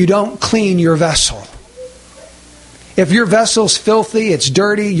if you don't clean your vessel. If your vessel's filthy, it's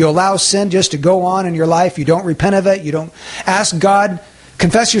dirty, you allow sin just to go on in your life, you don't repent of it, you don't ask God,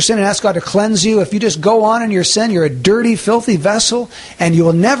 confess your sin and ask God to cleanse you. If you just go on in your sin, you're a dirty, filthy vessel, and you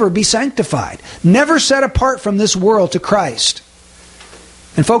will never be sanctified. Never set apart from this world to Christ.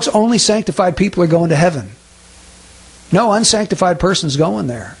 And folks, only sanctified people are going to heaven. No unsanctified person's going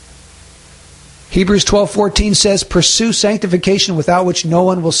there. Hebrews 12:14 says, pursue sanctification without which no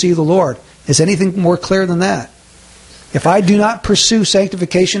one will see the Lord. Is anything more clear than that? If I do not pursue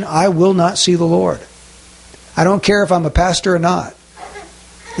sanctification, I will not see the Lord. I don't care if I'm a pastor or not.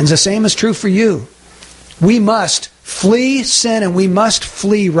 And the same is true for you. We must flee sin and we must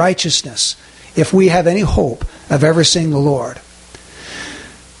flee righteousness if we have any hope of ever seeing the Lord.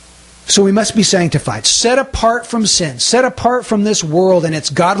 So we must be sanctified, set apart from sin, set apart from this world and its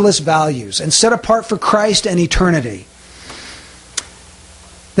godless values, and set apart for Christ and eternity.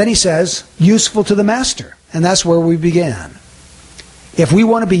 Then he says, useful to the master. And that's where we began. If we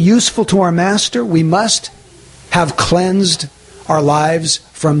want to be useful to our master, we must have cleansed our lives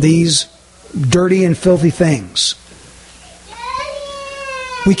from these dirty and filthy things.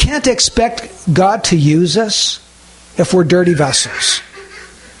 We can't expect God to use us if we're dirty vessels.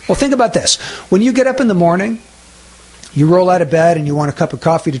 Well, think about this. When you get up in the morning, you roll out of bed and you want a cup of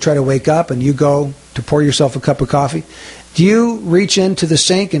coffee to try to wake up, and you go to pour yourself a cup of coffee. Do you reach into the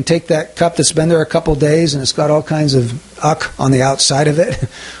sink and take that cup that's been there a couple of days and it's got all kinds of uck on the outside of it?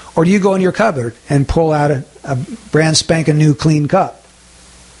 Or do you go in your cupboard and pull out a brand spanking new clean cup?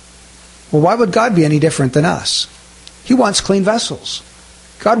 Well, why would God be any different than us? He wants clean vessels.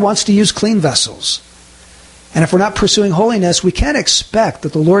 God wants to use clean vessels. And if we're not pursuing holiness, we can't expect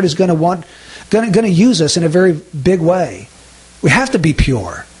that the Lord is going to use us in a very big way. We have to be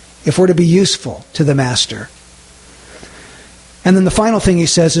pure if we're to be useful to the Master. And then the final thing he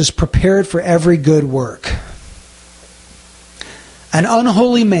says is prepared for every good work. An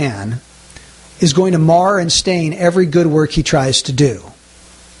unholy man is going to mar and stain every good work he tries to do.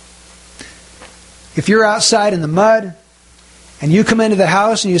 If you're outside in the mud and you come into the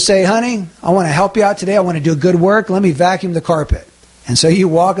house and you say, honey, I want to help you out today. I want to do good work. Let me vacuum the carpet. And so you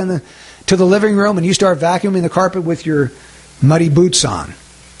walk to the living room and you start vacuuming the carpet with your muddy boots on.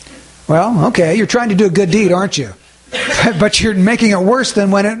 Well, okay, you're trying to do a good deed, aren't you? But you're making it worse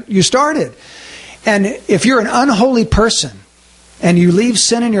than when you started. And if you're an unholy person and you leave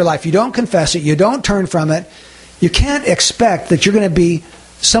sin in your life, you don't confess it, you don't turn from it, you can't expect that you're going to be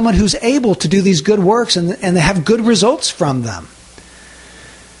someone who's able to do these good works and have good results from them.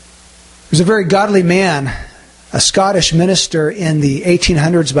 There's a very godly man, a Scottish minister in the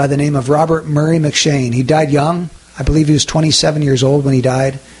 1800s by the name of Robert Murray McCheyne. He died young. I believe he was 27 years old when he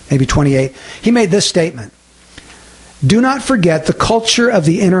died, maybe 28. He made this statement: do not forget the culture of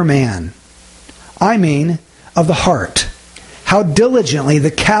the inner man. I mean, of the heart. How diligently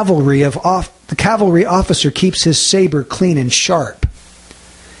the cavalry officer keeps his saber clean and sharp.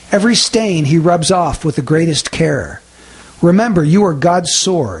 Every stain he rubs off with the greatest care. Remember, you are God's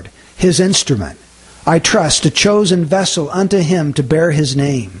sword, His instrument. I trust, a chosen vessel unto Him to bear His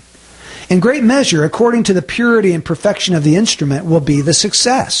name. In great measure, according to the purity and perfection of the instrument, will be the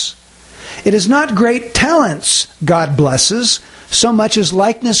success. It is not great talents God blesses, so much as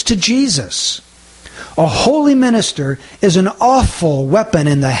likeness to Jesus. A holy minister is an awful weapon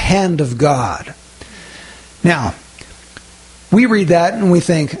in the hand of God. Now, we read that and we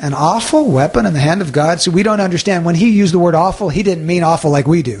think, an awful weapon in the hand of God? So we don't understand. When he used the word awful, he didn't mean awful like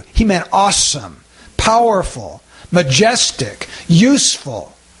we do. He meant awesome, powerful, majestic,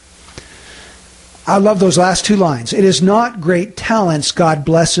 useful. I love those last two lines. It is not great talents God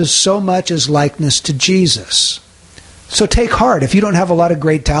blesses so much as likeness to Jesus. So take heart. If you don't have a lot of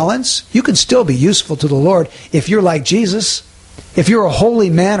great talents, you can still be useful to the Lord if you're like Jesus. If you're a holy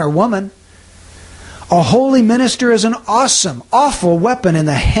man or woman. A holy minister is an awesome, awful weapon in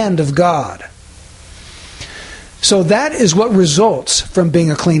the hand of God. So that is what results from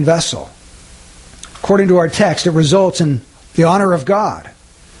being a clean vessel. According to our text, it results in the honor of God,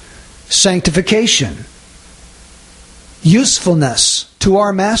 sanctification, usefulness to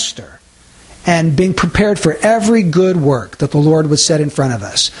our Master, and being prepared for every good work that the Lord would set in front of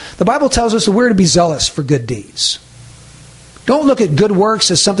us. The Bible tells us that we're to be zealous for good deeds. Don't look at good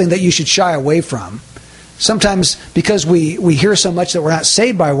works as something that you should shy away from. Sometimes because we hear so much that we're not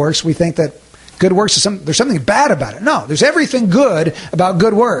saved by works, we think that Good works, there's something bad about it. No, there's everything good about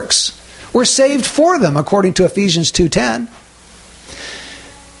good works. We're saved for them, according to Ephesians 2:10.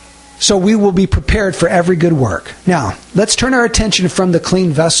 So we will be prepared for every good work. Now, let's turn our attention from the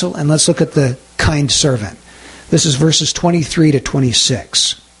clean vessel and let's look at the kind servant. This is verses 23 to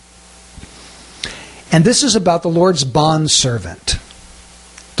 26. And this is about the Lord's bondservant.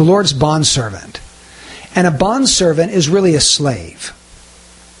 The Lord's bondservant. And a bondservant is really a slave.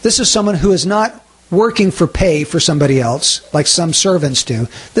 This is someone who is not working for pay for somebody else, like some servants do.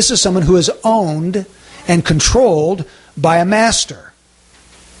 This is someone who is owned and controlled by a master.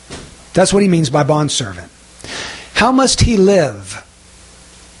 That's what he means by bondservant. How must he live?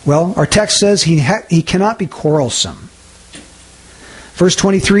 Well, our text says he cannot be quarrelsome. Verse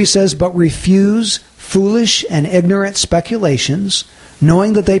 23 says, but refuse foolish and ignorant speculations,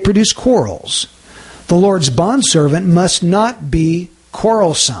 knowing that they produce quarrels. The Lord's bondservant must not be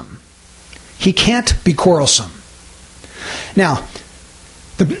quarrelsome. He can't be quarrelsome. Now,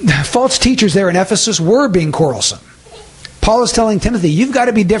 the false teachers there in Ephesus were being quarrelsome. Paul is telling Timothy, you've got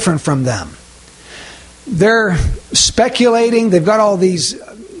to be different from them. They're speculating. They've got all these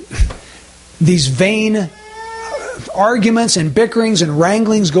vain arguments and bickerings and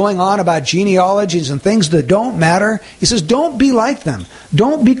wranglings going on about genealogies and things that don't matter. He says, don't be like them.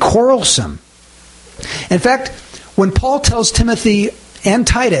 Don't be quarrelsome. In fact, when Paul tells Timothy and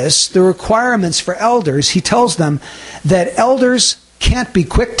Titus the requirements for elders, he tells them that elders can't be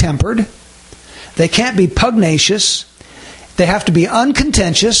quick-tempered. They can't be pugnacious. They have to be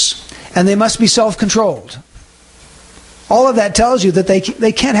uncontentious, and they must be self-controlled. All of that tells you that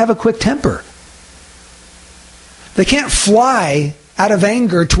they can't have a quick temper. They can't fly out of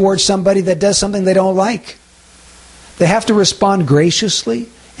anger towards somebody that does something they don't like. They have to respond graciously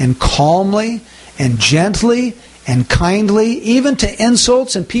and calmly and gently and kindly, even to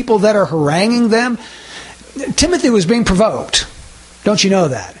insults and people that are haranguing them. Timothy was being provoked. Don't you know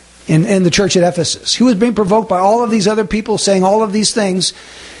that? In the church at Ephesus. He was being provoked by all of these other people saying all of these things.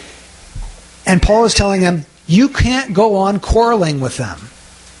 And Paul is telling them, you can't go on quarreling with them.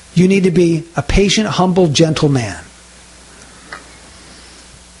 You need to be a patient, humble, gentle man.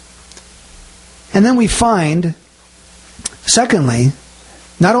 And then we find, secondly,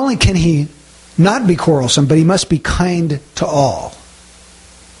 not only can he not be quarrelsome, but he must be kind to all,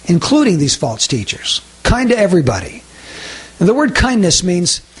 including these false teachers. Kind to everybody. And the word kindness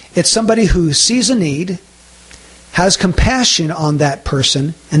means it's somebody who sees a need, has compassion on that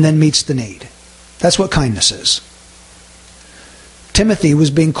person, and then meets the need. That's what kindness is. Timothy was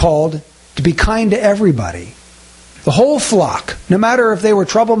being called to be kind to everybody. The whole flock, no matter if they were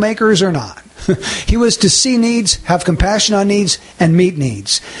troublemakers or not. He was to see needs, have compassion on needs, and meet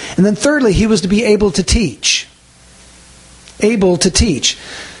needs. And then thirdly, he was to be able to teach. Able to teach.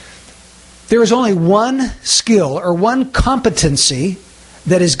 There is only one skill or one competency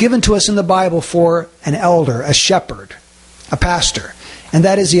that is given to us in the Bible for an elder, a shepherd, a pastor. And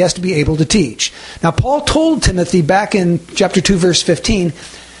that is he has to be able to teach. Now, Paul told Timothy back in chapter 2, verse 15,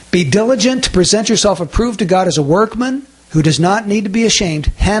 be diligent to present yourself approved to God as a workman who does not need to be ashamed,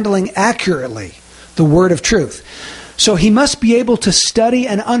 handling accurately the word of truth. So he must be able to study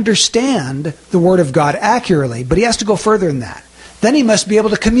and understand the word of God accurately, but he has to go further than that. Then he must be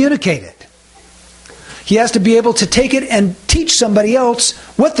able to communicate it. He has to be able to take it and teach somebody else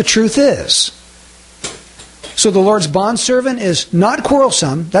what the truth is. So the Lord's bondservant is not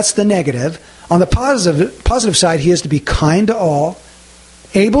quarrelsome. That's the negative. On the positive side, he is to be kind to all,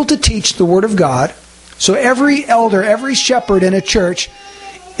 able to teach the Word of God. So every elder, every shepherd in a church,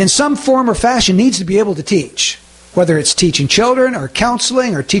 in some form or fashion, needs to be able to teach. Whether it's teaching children or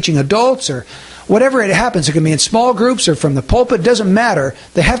counseling or teaching adults or whatever it happens. It can be in small groups or from the pulpit. It doesn't matter.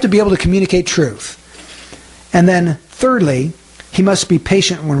 They have to be able to communicate truth. And then thirdly, he must be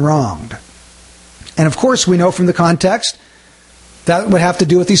patient when wronged. And of course, we know from the context that would have to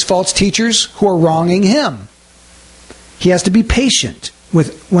do with these false teachers who are wronging him. He has to be patient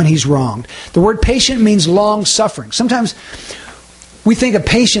when he's wronged. The word patient means long-suffering. Sometimes we think of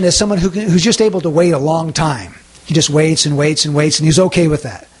patient as someone who's just able to wait a long time. He just waits and waits and waits, and he's okay with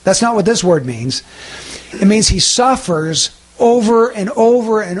that. That's not what this word means. It means he suffers over and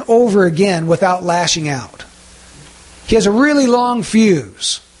over and over again without lashing out. He has a really long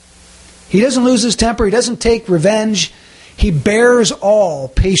fuse. He doesn't lose his temper. He doesn't take revenge. He bears all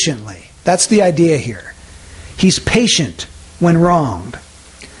patiently. That's the idea here. He's patient when wronged.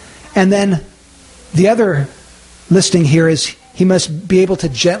 And then the other listing here is he must be able to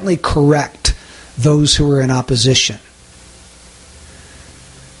gently correct those who are in opposition.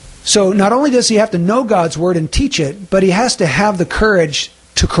 So not only does he have to know God's Word and teach it, but he has to have the courage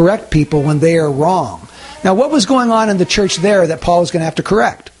to correct people when they are wrong. Now, what was going on in the church there that Paul was going to have to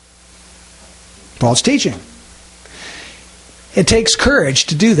correct? Paul's teaching. It takes courage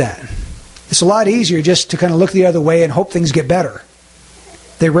to do that. It's a lot easier just to kind of look the other way and hope things get better.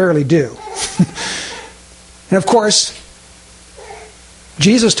 They rarely do. And of course,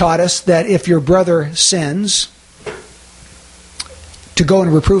 Jesus taught us that if your brother sins, to go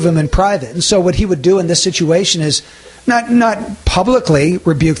and reprove him in private. And so what he would do in this situation is not publicly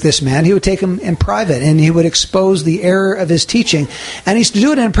rebuke this man. He would take him in private and he would expose the error of his teaching. And he's to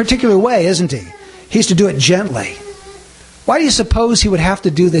do it in a particular way, isn't he? He's to do it gently. Why do you suppose he would have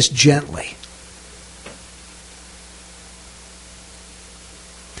to do this gently?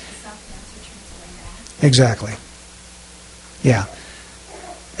 Exactly. Yeah.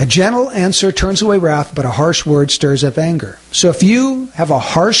 A gentle answer turns away wrath, but a harsh word stirs up anger. So if you have a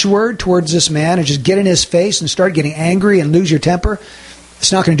harsh word towards this man and just get in his face and start getting angry and lose your temper,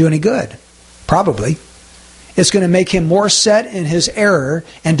 it's not going to do any good. Probably. It's going to make him more set in his error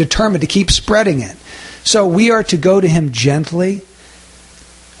and determined to keep spreading it. So we are to go to him gently,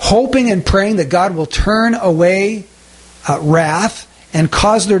 hoping and praying that God will turn away wrath and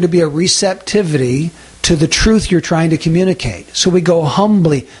cause there to be a receptivity to the truth you're trying to communicate. So we go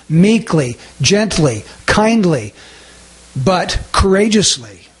humbly, meekly, gently, kindly, but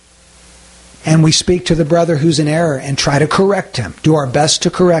courageously. And we speak to the brother who's in error and try to correct him, do our best to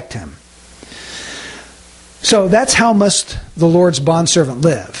correct him. So that's how must the Lord's bondservant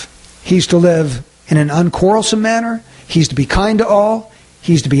live. He's to live in an unquarrelsome manner. He's to be kind to all.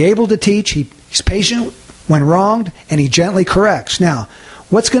 He's to be able to teach. He's patient when wronged, and he gently corrects. Now,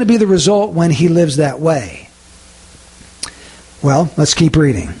 what's going to be the result when he lives that way? Well, let's keep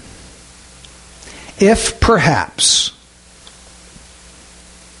reading. If perhaps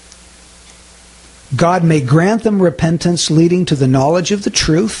God may grant them repentance leading to the knowledge of the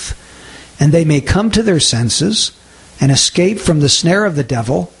truth, and they may come to their senses and escape from the snare of the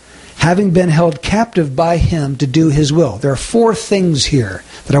devil, having been held captive by him to do his will. There are 4 things here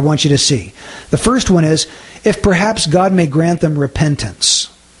that I want you to see. The first one is, if perhaps God may grant them repentance.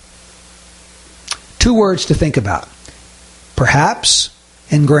 2 words to think about. Perhaps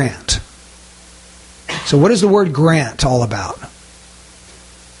and grant. So what is the word grant all about?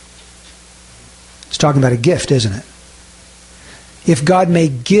 It's talking about a gift, isn't it? If God may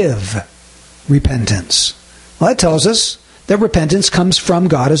give repentance. Well, that tells us that repentance comes from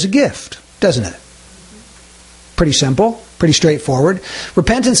God as a gift, doesn't it? Pretty simple, pretty straightforward.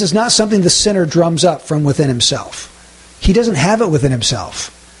 Repentance is not something the sinner drums up from within himself. He doesn't have it within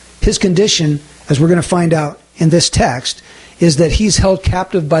himself. His condition, as we're going to find out in this text, is that he's held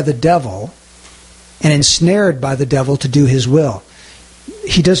captive by the devil and ensnared by the devil to do his will.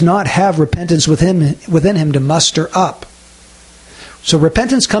 He does not have repentance within him to muster up. So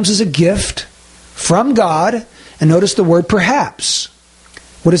repentance comes as a gift from God. And notice the word perhaps.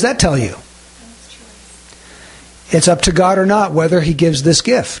 What does that tell you? It's up to God or not whether he gives this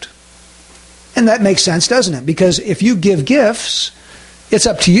gift. And that makes sense, doesn't it? Because if you give gifts, it's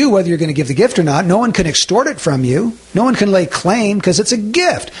up to you whether you're going to give the gift or not. No one can extort it from you. No one can lay claim because it's a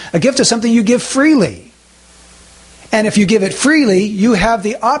gift. A gift is something you give freely. And if you give it freely, you have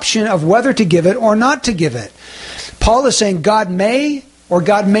the option of whether to give it or not to give it. Paul is saying God may or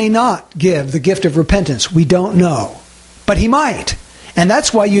God may not give the gift of repentance. We don't know. But he might. And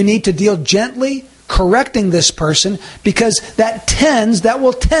that's why you need to deal gently, correcting this person, because that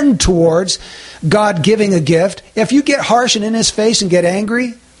will tend towards God giving a gift. If you get harsh and in his face and get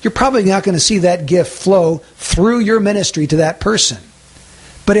angry, you're probably not going to see that gift flow through your ministry to that person.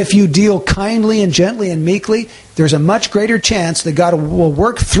 But if you deal kindly and gently and meekly, there's a much greater chance that God will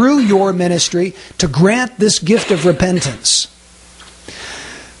work through your ministry to grant this gift of repentance.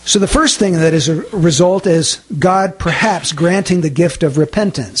 So the first thing that is a result is God perhaps granting the gift of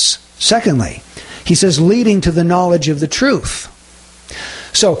repentance. Secondly, he says leading to the knowledge of the truth.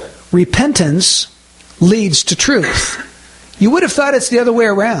 So repentance leads to truth. You would have thought it's the other way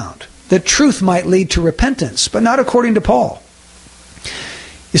around, that truth might lead to repentance, but not according to Paul.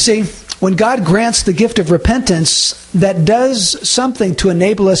 You see, when God grants the gift of repentance, that does something to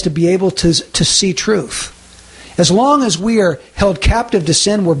enable us to be able to see truth. As long as we are held captive to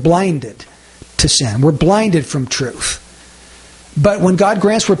sin, we're blinded to sin. We're blinded from truth. But when God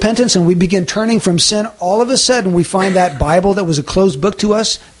grants repentance and we begin turning from sin, all of a sudden we find that Bible that was a closed book to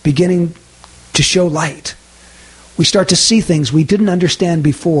us beginning to show light. We start to see things we didn't understand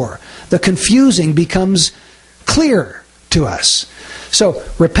before. The confusing becomes clear to us. So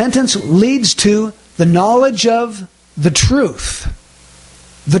repentance leads to the knowledge of the truth.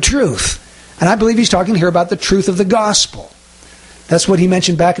 The truth. And I believe he's talking here about the truth of the gospel. That's what he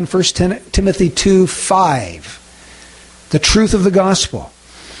mentioned back in 1 Timothy 2:5. The truth of the gospel.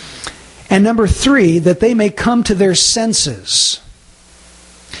 And number 3, that they may come to their senses.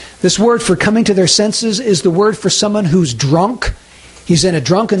 This word for coming to their senses is the word for someone who's drunk. He's in a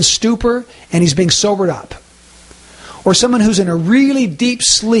drunken stupor and he's being sobered up. Or someone who's in a really deep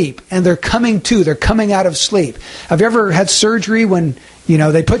sleep and they're coming out of sleep. Have you ever had surgery when,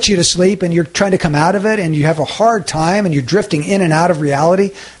 they put you to sleep and you're trying to come out of it and you have a hard time and you're drifting in and out of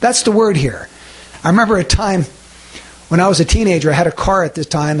reality? That's the word here. I remember a time when I was a teenager, I had a car at this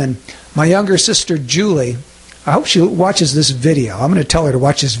time, and my younger sister Julie, I hope she watches this video. I'm going to tell her to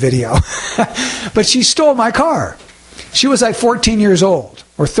watch this video. But she stole my car. She was like 14 years old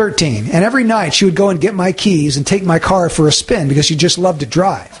or 13. And every night she would go and get my keys and take my car for a spin because she just loved to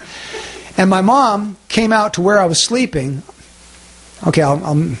drive. And my mom came out to where I was sleeping. Okay, I'll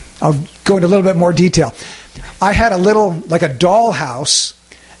go into a little bit more detail. I had a doll house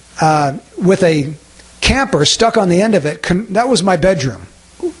with a camper stuck on the end of it. That was my bedroom.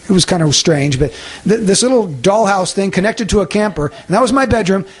 It was kind of strange, but this little dollhouse thing connected to a camper, and that was my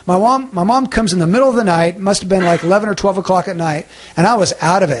bedroom. My mom comes in the middle of the night, must have been like 11 or 12 o'clock at night, and I was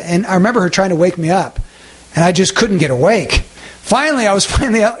out of it. And I remember her trying to wake me up, and I just couldn't get awake. Finally, I was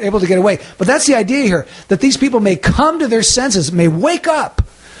able to get awake. But that's the idea here, that these people may come to their senses, may wake up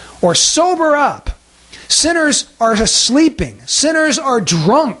or sober up. Sinners are sleeping. Sinners are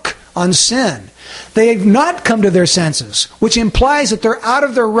drunk on sin. They have not come to their senses, which implies that they're out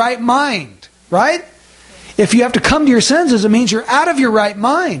of their right mind, right? If you have to come to your senses, it means you're out of your right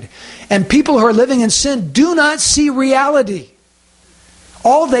mind. And people who are living in sin do not see reality.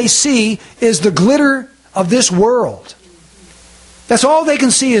 All they see is the glitter of this world. That's all they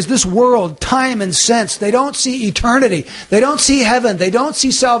can see is this world, time and sense. They don't see eternity. They don't see heaven. They don't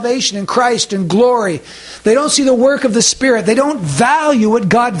see salvation in Christ and glory. They don't see the work of the Spirit. They don't value what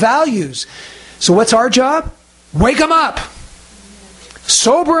God values. So what's our job? Wake them up.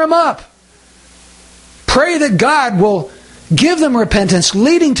 Sober them up. Pray that God will give them repentance,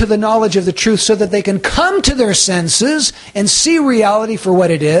 leading to the knowledge of the truth so that they can come to their senses and see reality for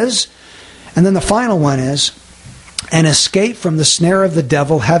what it is. And then the final one is, and escape from the snare of the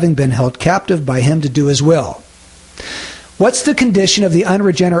devil, having been held captive by him to do his will. What's the condition of the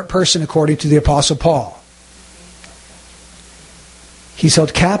unregenerate person according to the Apostle Paul? He's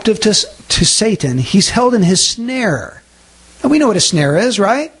held captive to Satan. He's held in his snare. And we know what a snare is,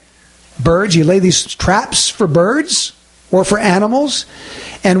 right? Birds, you lay these traps for birds or for animals.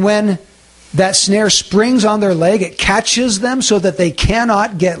 And when that snare springs on their leg, it catches them so that they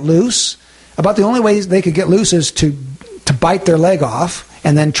cannot get loose. About the only way they could get loose is to bite their leg off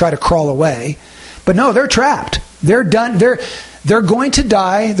and then try to crawl away. But no, they're trapped. They're done. They're going to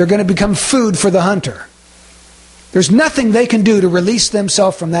die. They're going to become food for the hunter. There's nothing they can do to release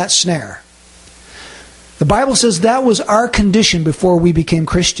themselves from that snare. The Bible says that was our condition before we became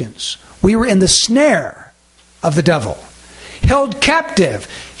Christians. We were in the snare of the devil, held captive.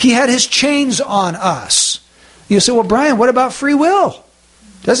 He had his chains on us. You say, well, Brian, what about free will?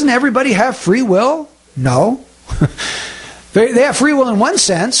 Doesn't everybody have free will? No. They have free will in one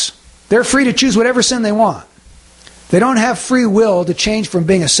sense. They're free to choose whatever sin they want. They don't have free will to change from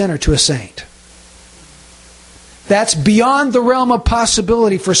being a sinner to a saint. That's beyond the realm of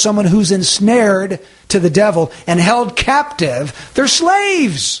possibility for someone who's ensnared to the devil and held captive. They're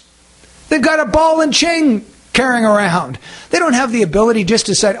slaves. They've got a ball and chain carrying around. They don't have the ability just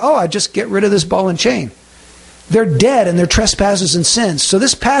to say, I just get rid of this ball and chain. They're dead in their trespasses and sins. So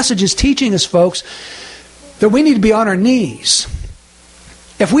this passage is teaching us, folks, that we need to be on our knees.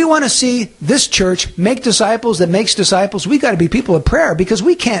 If we want to see this church make disciples that makes disciples, we've got to be people of prayer, because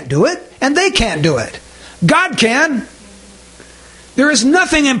we can't do it and they can't do it. God can. There is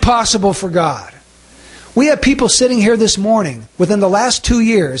nothing impossible for God. We have people sitting here this morning within the last 2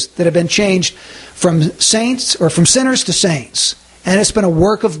 years that have been changed from saints or from sinners to saints. And it's been a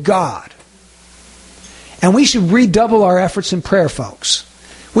work of God. And we should redouble our efforts in prayer, folks.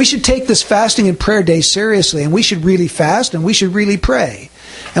 We should take this fasting and prayer day seriously, and we should really fast, and we should really pray.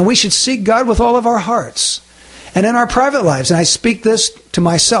 And we should seek God with all of our hearts. And in our private lives, and I speak this to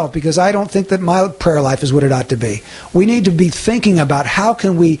myself because I don't think that my prayer life is what it ought to be. We need to be thinking about how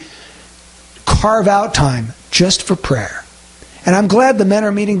can we carve out time just for prayer. And I'm glad the men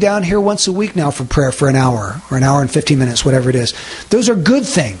are meeting down here once a week now for prayer for an hour or an hour and 50 minutes, whatever it is. Those are good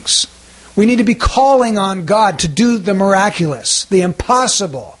things. We need to be calling on God to do the miraculous, the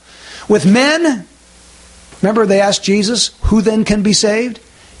impossible. With men, remember they asked Jesus, who then can be saved?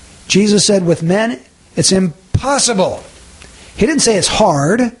 Jesus said, with men, it's impossible. He didn't say it's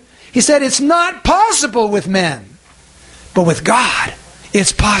hard. He said it's not possible with men. But with God,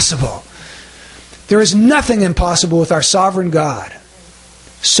 it's possible. There is nothing impossible with our sovereign God.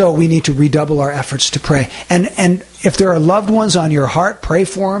 So we need to redouble our efforts to pray. And if there are loved ones on your heart, pray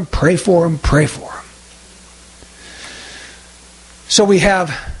for them, pray for them, pray for them. So we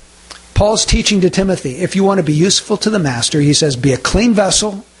have Paul's teaching to Timothy. If you want to be useful to the master, he says, be a clean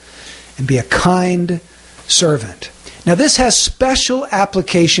vessel and be a kind servant. Now this has special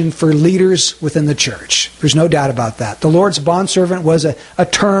application for leaders within the church. There's no doubt about that. The Lord's bondservant was a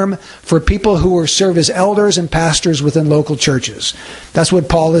term for people who were served as elders and pastors within local churches. That's what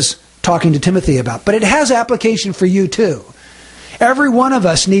Paul is talking to Timothy about. But it has application for you too. Every one of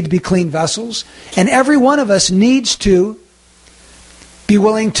us need to be clean vessels, and every one of us needs to be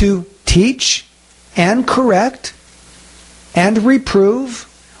willing to teach and correct and reprove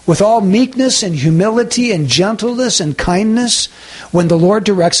with all meekness and humility and gentleness and kindness when the Lord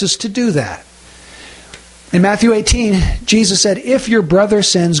directs us to do that. In Matthew 18, Jesus said, if your brother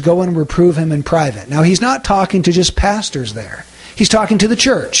sins, go and reprove him in private. Now, he's not talking to just pastors there. He's talking to the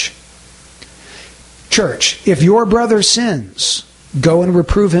church. Church, if your brother sins, go and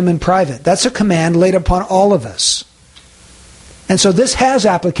reprove him in private. That's a command laid upon all of us. And so this has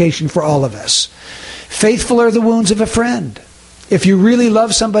application for all of us. Faithful are the wounds of a friend. If you really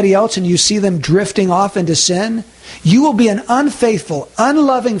love somebody else and you see them drifting off into sin, you will be an unfaithful,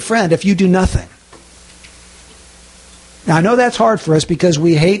 unloving friend if you do nothing. Now, I know that's hard for us because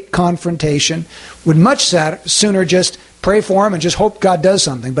we hate confrontation. Would much sooner just pray for them and just hope God does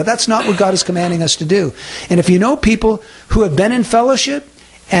something. But that's not what God is commanding us to do. And if you know people who have been in fellowship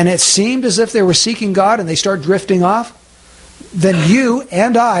and it seemed as if they were seeking God and they start drifting off, then you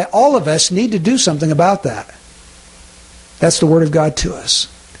and I, all of us, need to do something about that. That's the Word of God to us.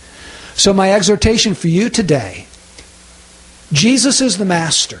 So my exhortation for you today, Jesus is the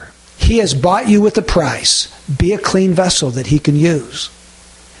Master. He has bought you with a price. Be a clean vessel that He can use.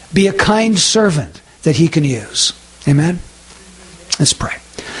 Be a kind servant that He can use. Amen? Let's pray.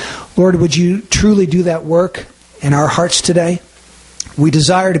 Lord, would you truly do that work in our hearts today? We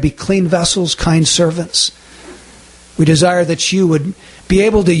desire to be clean vessels, kind servants. We desire that you would be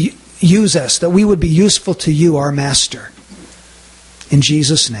able to use us, that we would be useful to you, our Master. In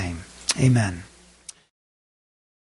Jesus' name, amen.